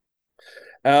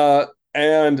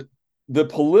 And the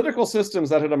political systems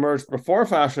that had emerged before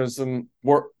fascism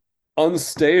were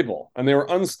unstable, and they were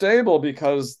unstable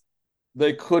because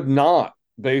they could not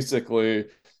basically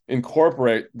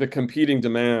incorporate the competing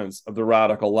demands of the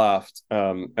radical left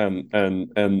and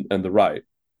the right.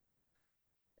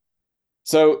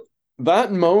 So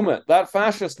that moment, that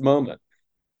fascist moment,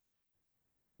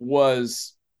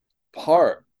 was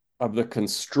part of the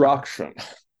construction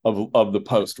of the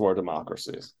post-war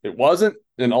democracies. It wasn't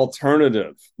an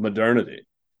alternative modernity.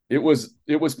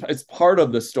 It's part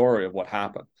of the story of what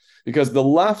happened, because the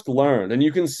left learned, and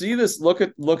you can see this. Look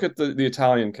at the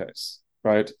Italian case,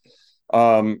 right?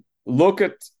 Look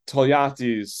at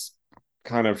Togliatti's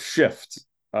kind of shift,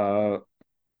 Salerno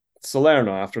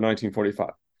after 1945.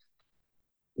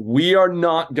 We are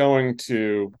not going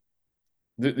to,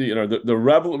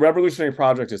 the revolutionary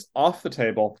project is off the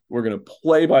table. We're going to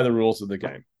play by the rules of the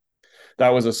game. That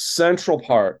was a central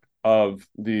part of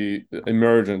the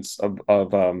emergence of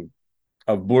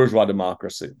bourgeois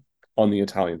democracy on the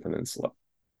Italian peninsula.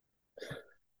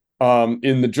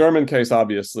 In the German case,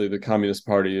 obviously, the Communist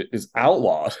Party is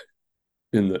outlawed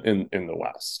in the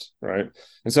West, right?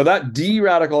 And so that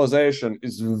de-radicalization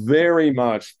is very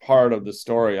much part of the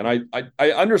story. And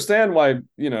I understand why,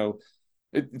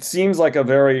 it seems like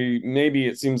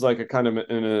it seems like a kind of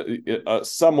a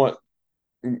somewhat,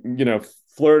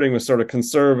 flirting with sort of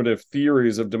conservative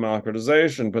theories of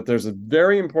democratization, but there's a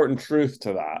very important truth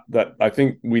to that I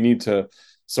think we need to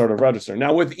sort of register.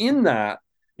 Now, within that,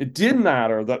 it did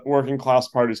matter that working class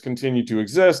parties continued to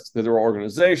exist, that there were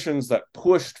organizations that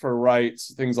pushed for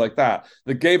rights, things like that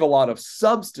gave a lot of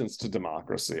substance to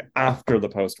democracy after the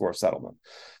post-war settlement.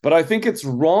 But I think it's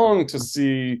wrong to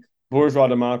see bourgeois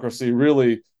democracy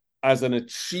really as an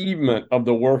achievement of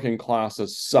the working class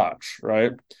as such,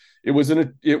 right? The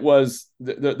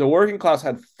working class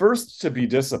had first to be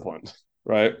disciplined,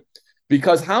 right?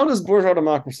 Because how does bourgeois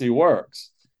democracy work?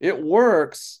 It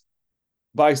works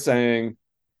by saying,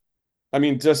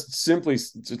 just simply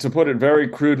to put it very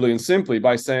crudely and simply,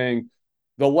 by saying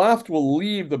the left will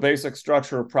leave the basic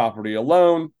structure of property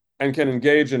alone and can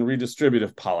engage in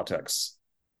redistributive politics.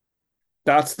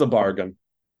 That's the bargain,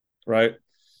 right?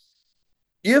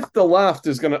 If the left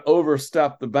is going to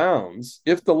overstep the bounds,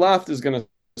 if the left is going to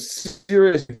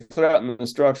seriously threaten the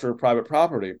structure of private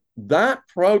property, that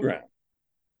program,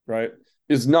 right,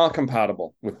 is not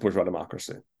compatible with bourgeois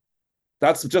democracy.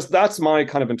 That's my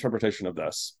kind of interpretation of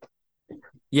this.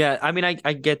 Yeah, I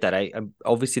get that. I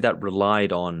obviously that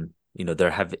relied on,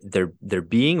 there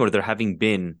being or there having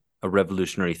been a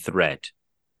revolutionary threat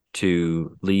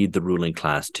to lead the ruling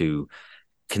class to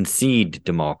concede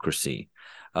democracy.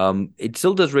 It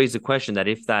still does raise the question that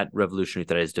if that revolutionary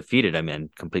threat is defeated,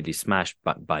 completely smashed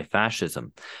by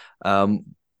fascism,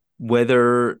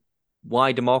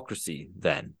 why democracy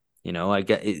then?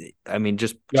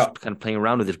 Just kind of playing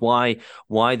around with it. Why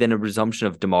then a resumption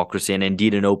of democracy, and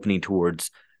indeed an opening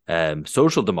towards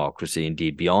social democracy,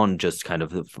 indeed beyond just kind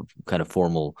of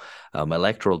formal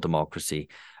electoral democracy,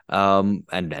 and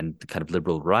kind of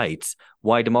liberal rights?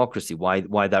 Why democracy?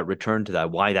 Why that return to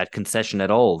that? Why that concession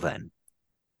at all then?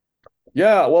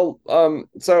 Yeah, well,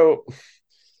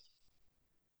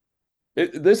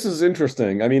 this is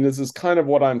interesting. This is kind of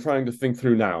what I'm trying to think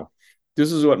through now.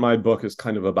 This is what my book is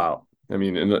kind of about. On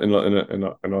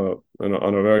a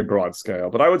very broad scale.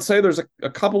 But I would say there's a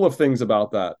couple of things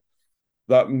about that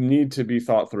need to be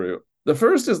thought through. The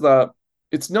first is that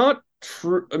it's not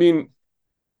true.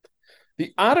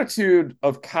 The attitude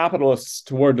of capitalists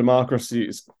toward democracy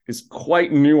is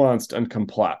quite nuanced and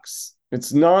complex.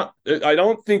 It's not. I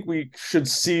don't think we should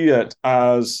see it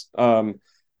as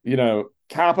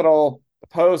capital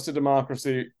opposed to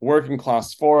democracy, working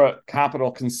class for it,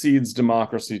 capital concedes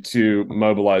democracy to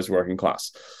mobilize working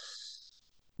class.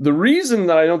 The reason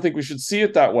that I don't think we should see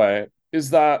it that way is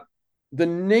that the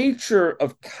nature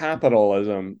of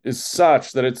capitalism is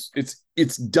such that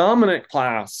its dominant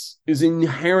class is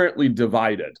inherently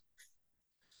divided.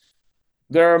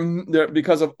 There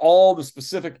because of all the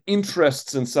specific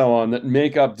interests and so on that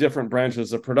make up different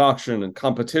branches of production and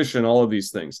competition, all of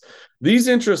these things. These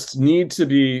interests need to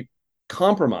be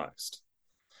compromised.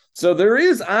 So there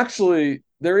is actually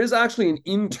an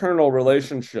internal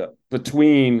relationship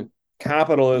between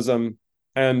capitalism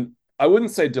and, I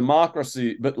wouldn't say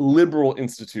democracy, but liberal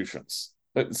institutions.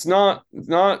 It's not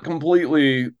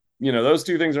completely, those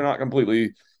two things are not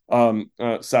completely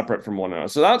separate from one another.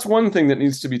 So that's one thing that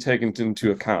needs to be taken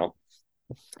into account.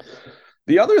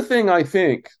 The other thing I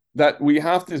think that we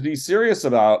have to be serious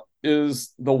about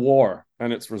is the war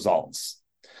and its results.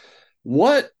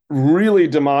 What really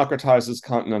democratizes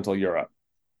continental Europe?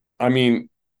 I mean,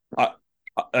 I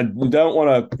don't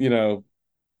want to,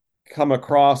 come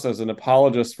across as an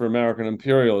apologist for American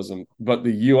imperialism, but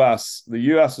the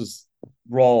U.S.'s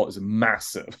role is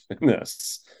massive in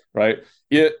this, right?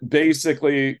 It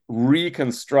basically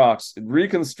reconstructs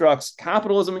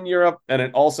capitalism in Europe, and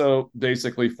it also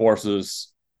basically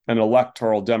forces an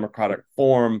electoral democratic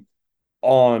form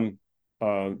on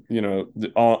Western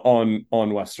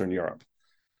Europe.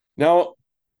 Now,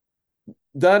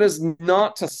 that is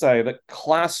not to say that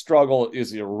class struggle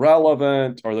is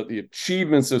irrelevant or that the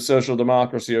achievements of social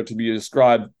democracy are to be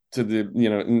ascribed to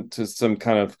to some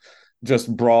kind of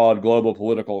just broad global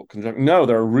political conjunction. No,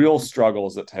 there are real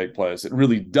struggles that take place. It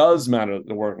really does matter that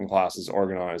the working class is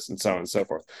organized and so on and so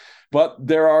forth. But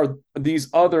there are these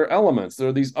other elements. There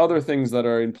are these other things that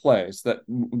are in place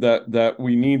that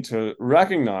we need to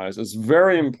recognize as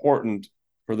very important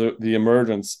for the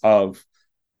emergence of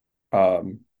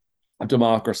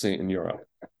democracy in Europe.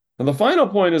 And the final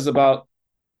point is about,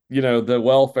 the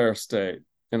welfare state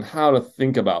and how to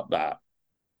think about that.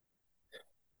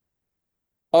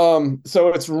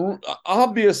 So it's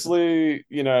obviously,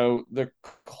 the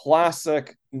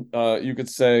classic, you could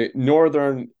say,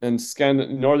 Northern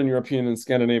European and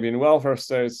Scandinavian welfare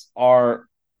states are,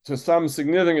 to some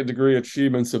significant degree,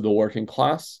 achievements of the working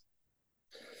class.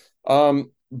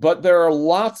 But there are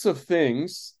lots of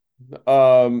things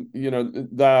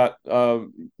that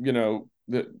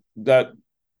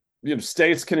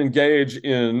states can engage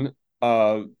in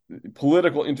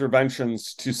political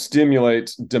interventions to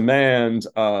stimulate demand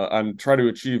and try to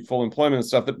achieve full employment and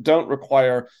stuff that don't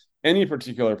require any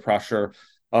particular pressure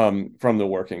from the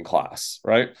working class,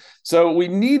 right? So we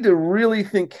need to really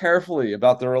think carefully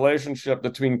about the relationship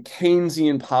between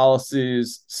Keynesian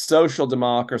policies, social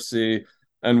democracy,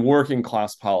 and working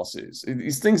class policies.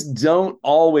 These things don't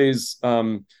always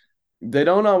go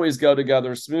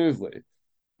together smoothly.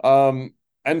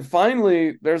 And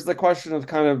finally, there's the question of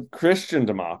kind of Christian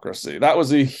democracy. That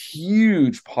was a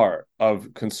huge part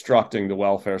of constructing the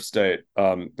welfare state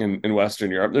in Western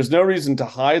Europe. There's no reason to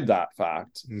hide that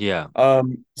fact. Yeah.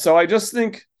 So I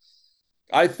think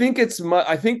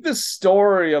the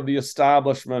story of the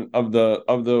establishment of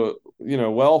the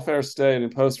welfare state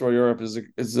in post-war Europe is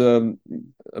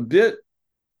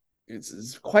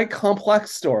it's quite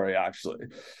complex story, actually.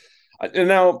 And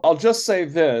now I'll just say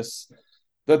this,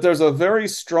 that there's a very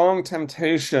strong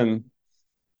temptation,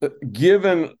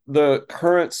 given the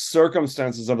current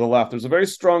circumstances of the left, there's a very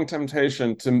strong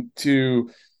temptation to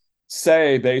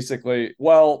say, basically,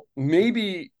 well,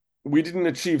 maybe we didn't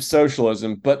achieve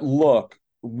socialism, but look,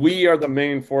 we are the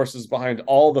main forces behind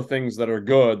all the things that are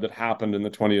good that happened in the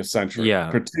 20th century,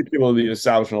 particularly the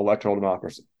establishment of electoral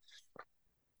democracy.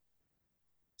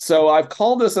 So I've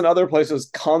called this in other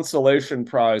places consolation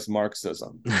prize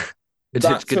Marxism.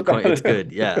 It's good point. It's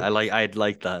good. Yeah, I'd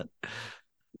like that.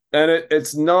 And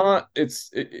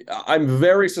I'm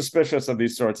very suspicious of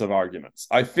these sorts of arguments.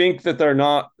 I think that they're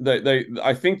not,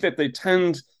 I think that they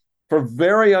tend, for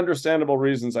very understandable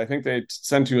reasons, I think they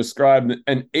tend to ascribe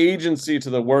an agency to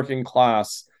the working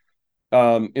class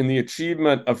in the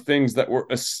achievement of things that were,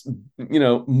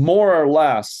 more or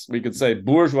less, we could say,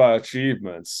 bourgeois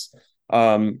achievements.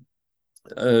 That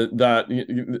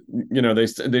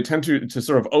they tend to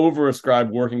sort of over-ascribe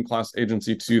working class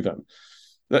agency to them.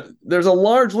 There's a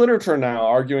large literature now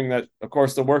arguing that, of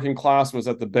course, the working class was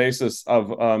at the basis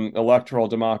of electoral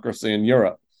democracy in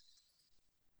Europe.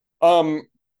 I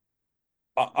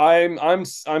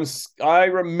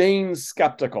remain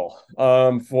skeptical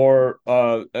and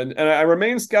I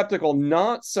remain skeptical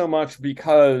not so much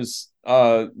because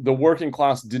the working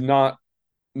class did not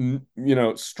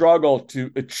struggle to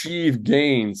achieve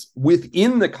gains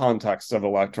within the context of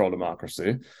electoral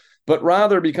democracy, but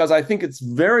rather because I think it's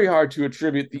very hard to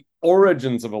attribute the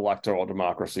origins of electoral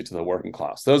democracy to the working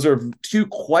class. Those are two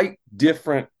quite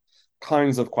different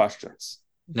kinds of questions.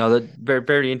 No, that's very,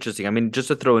 very interesting. I mean, just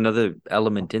to throw another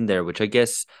element in there, which I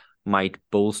guess might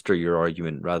bolster your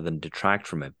argument rather than detract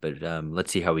from it, but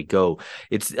let's see how we go.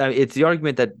 It's the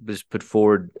argument that was put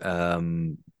forward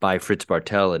by Fritz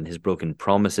Bartel and his Broken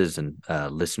Promises, and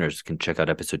listeners can check out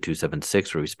episode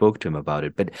 276 where we spoke to him about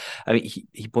it. But I mean,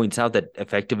 he points out that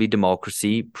effectively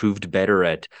democracy proved better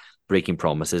at breaking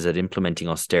promises, at implementing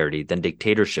austerity than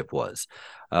dictatorship was,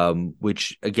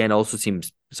 which again also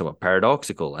seems somewhat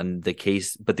paradoxical. And the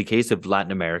case of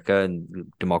Latin America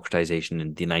and democratization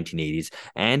in the 1980s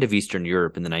and of Eastern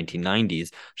Europe in the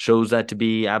 1990s shows that to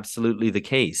be absolutely the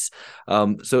case.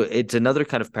 So it's another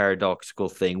kind of paradoxical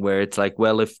thing where it's like,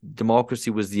 well, if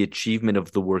democracy was the achievement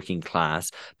of the working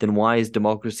class, then why is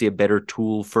democracy a better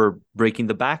tool for breaking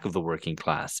the back of the working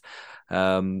class?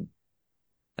 I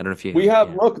don't know if you...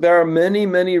 Look, there are many,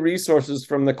 many resources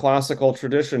from the classical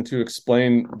tradition to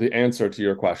explain the answer to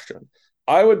your question.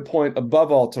 I would point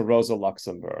above all to Rosa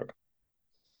Luxemburg,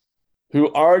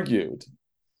 who argued,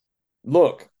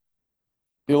 look,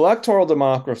 electoral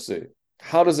democracy,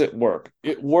 how does it work?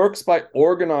 It works by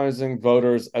organizing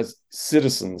voters as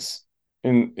citizens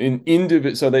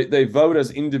so they vote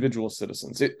as individual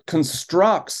citizens. It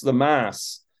constructs the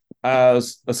mass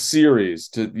as a series,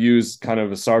 to use kind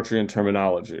of a Sartrean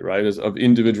terminology, right, as of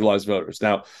individualized voters.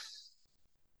 Now,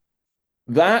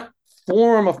 that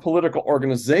form of political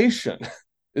organization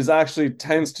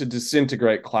tends to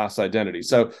disintegrate class identity.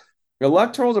 So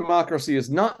electoral democracy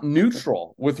is not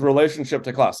neutral with relationship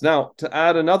to class. Now, to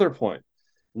add another point,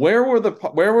 where were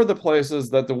the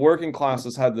places that the working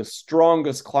classes had the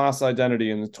strongest class identity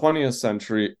in the 20th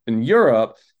century in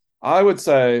Europe? I would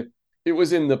say it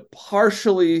was in the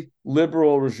partially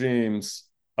liberal regimes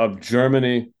of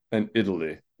Germany and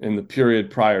Italy in the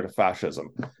period prior to fascism.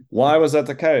 Why was that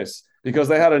the case? Because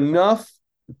they had enough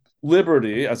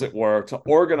liberty, as it were, to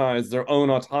organize their own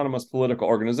autonomous political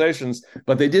organizations,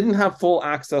 but they didn't have full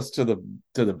access to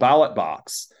the ballot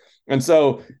box. And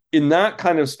so in that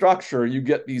kind of structure, you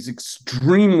get these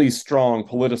extremely strong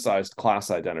politicized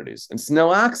class identities. It's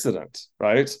no accident,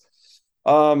 right?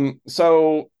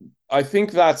 So I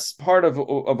think that's part of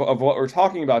what we're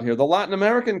talking about here. The Latin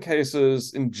American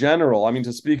cases in general, I mean,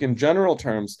 to speak in general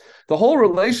terms, the whole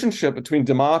relationship between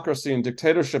democracy and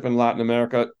dictatorship in Latin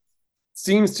America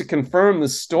seems to confirm the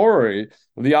story,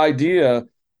 the idea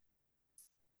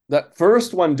that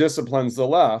first one disciplines the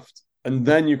left, and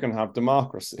then you can have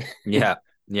democracy. Yeah.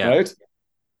 Right?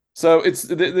 So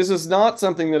this is not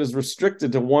something that is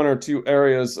restricted to one or two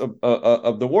areas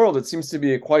of the world. It seems to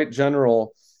be a quite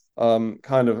general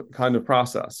kind of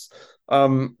process.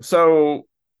 So,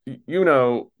 you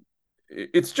know,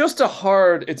 it's just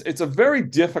it's a very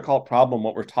difficult problem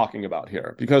what we're talking about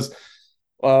here, because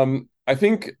I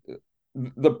think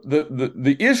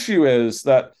the issue is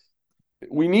that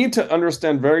we need to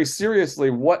understand very seriously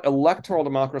what electoral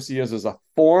democracy is as a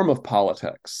form of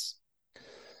politics.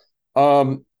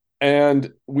 And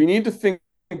we need to think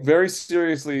very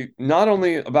seriously, not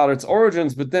only about its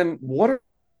origins, but then what are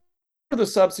the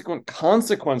subsequent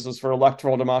consequences for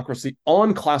electoral democracy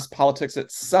on class politics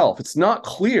itself. It's not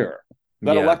clear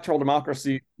that electoral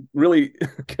democracy really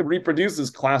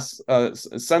reproduces class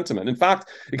sentiment. In fact,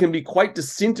 it can be quite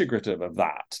disintegrative of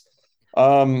that.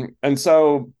 And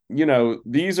so, you know,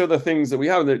 these are the things that we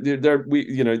have.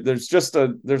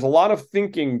 There's a lot of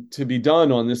thinking to be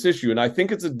done on this issue, and I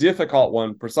think it's a difficult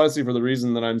one precisely for the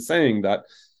reason that I'm saying that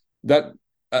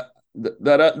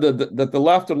the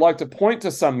left would like to point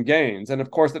to some gains, and of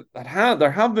course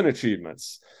there have been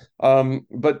achievements,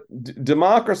 but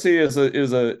democracy is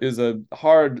a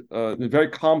hard, very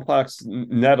complex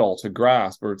nettle to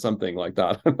grasp, or something like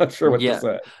that. I'm not sure what to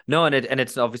say. No, and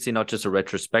it's obviously not just a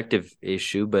retrospective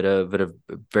issue, but a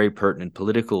very pertinent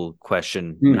political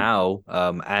question now,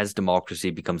 as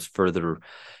democracy becomes further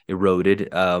eroded.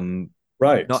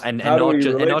 Right.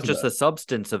 Not just the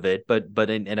substance of it,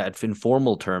 but in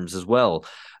informal terms as well.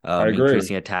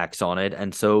 Increasing attacks on it.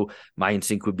 And so my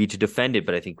instinct would be to defend it,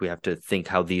 but I think we have to think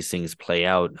how these things play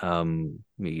out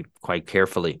quite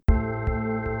carefully.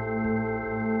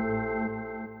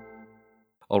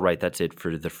 All right, that's it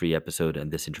for the free episode and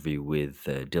this interview with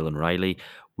Dylan Riley.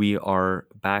 We are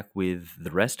back with the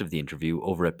rest of the interview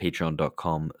over at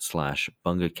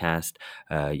patreon.com/bungacast.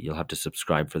 You'll have to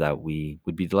subscribe for that. We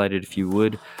would be delighted if you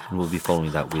would, and we'll be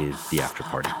following that with the after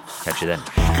party. Catch you then.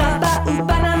 Rabat ou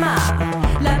Panama,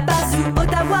 La Paz ou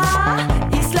Ottawa.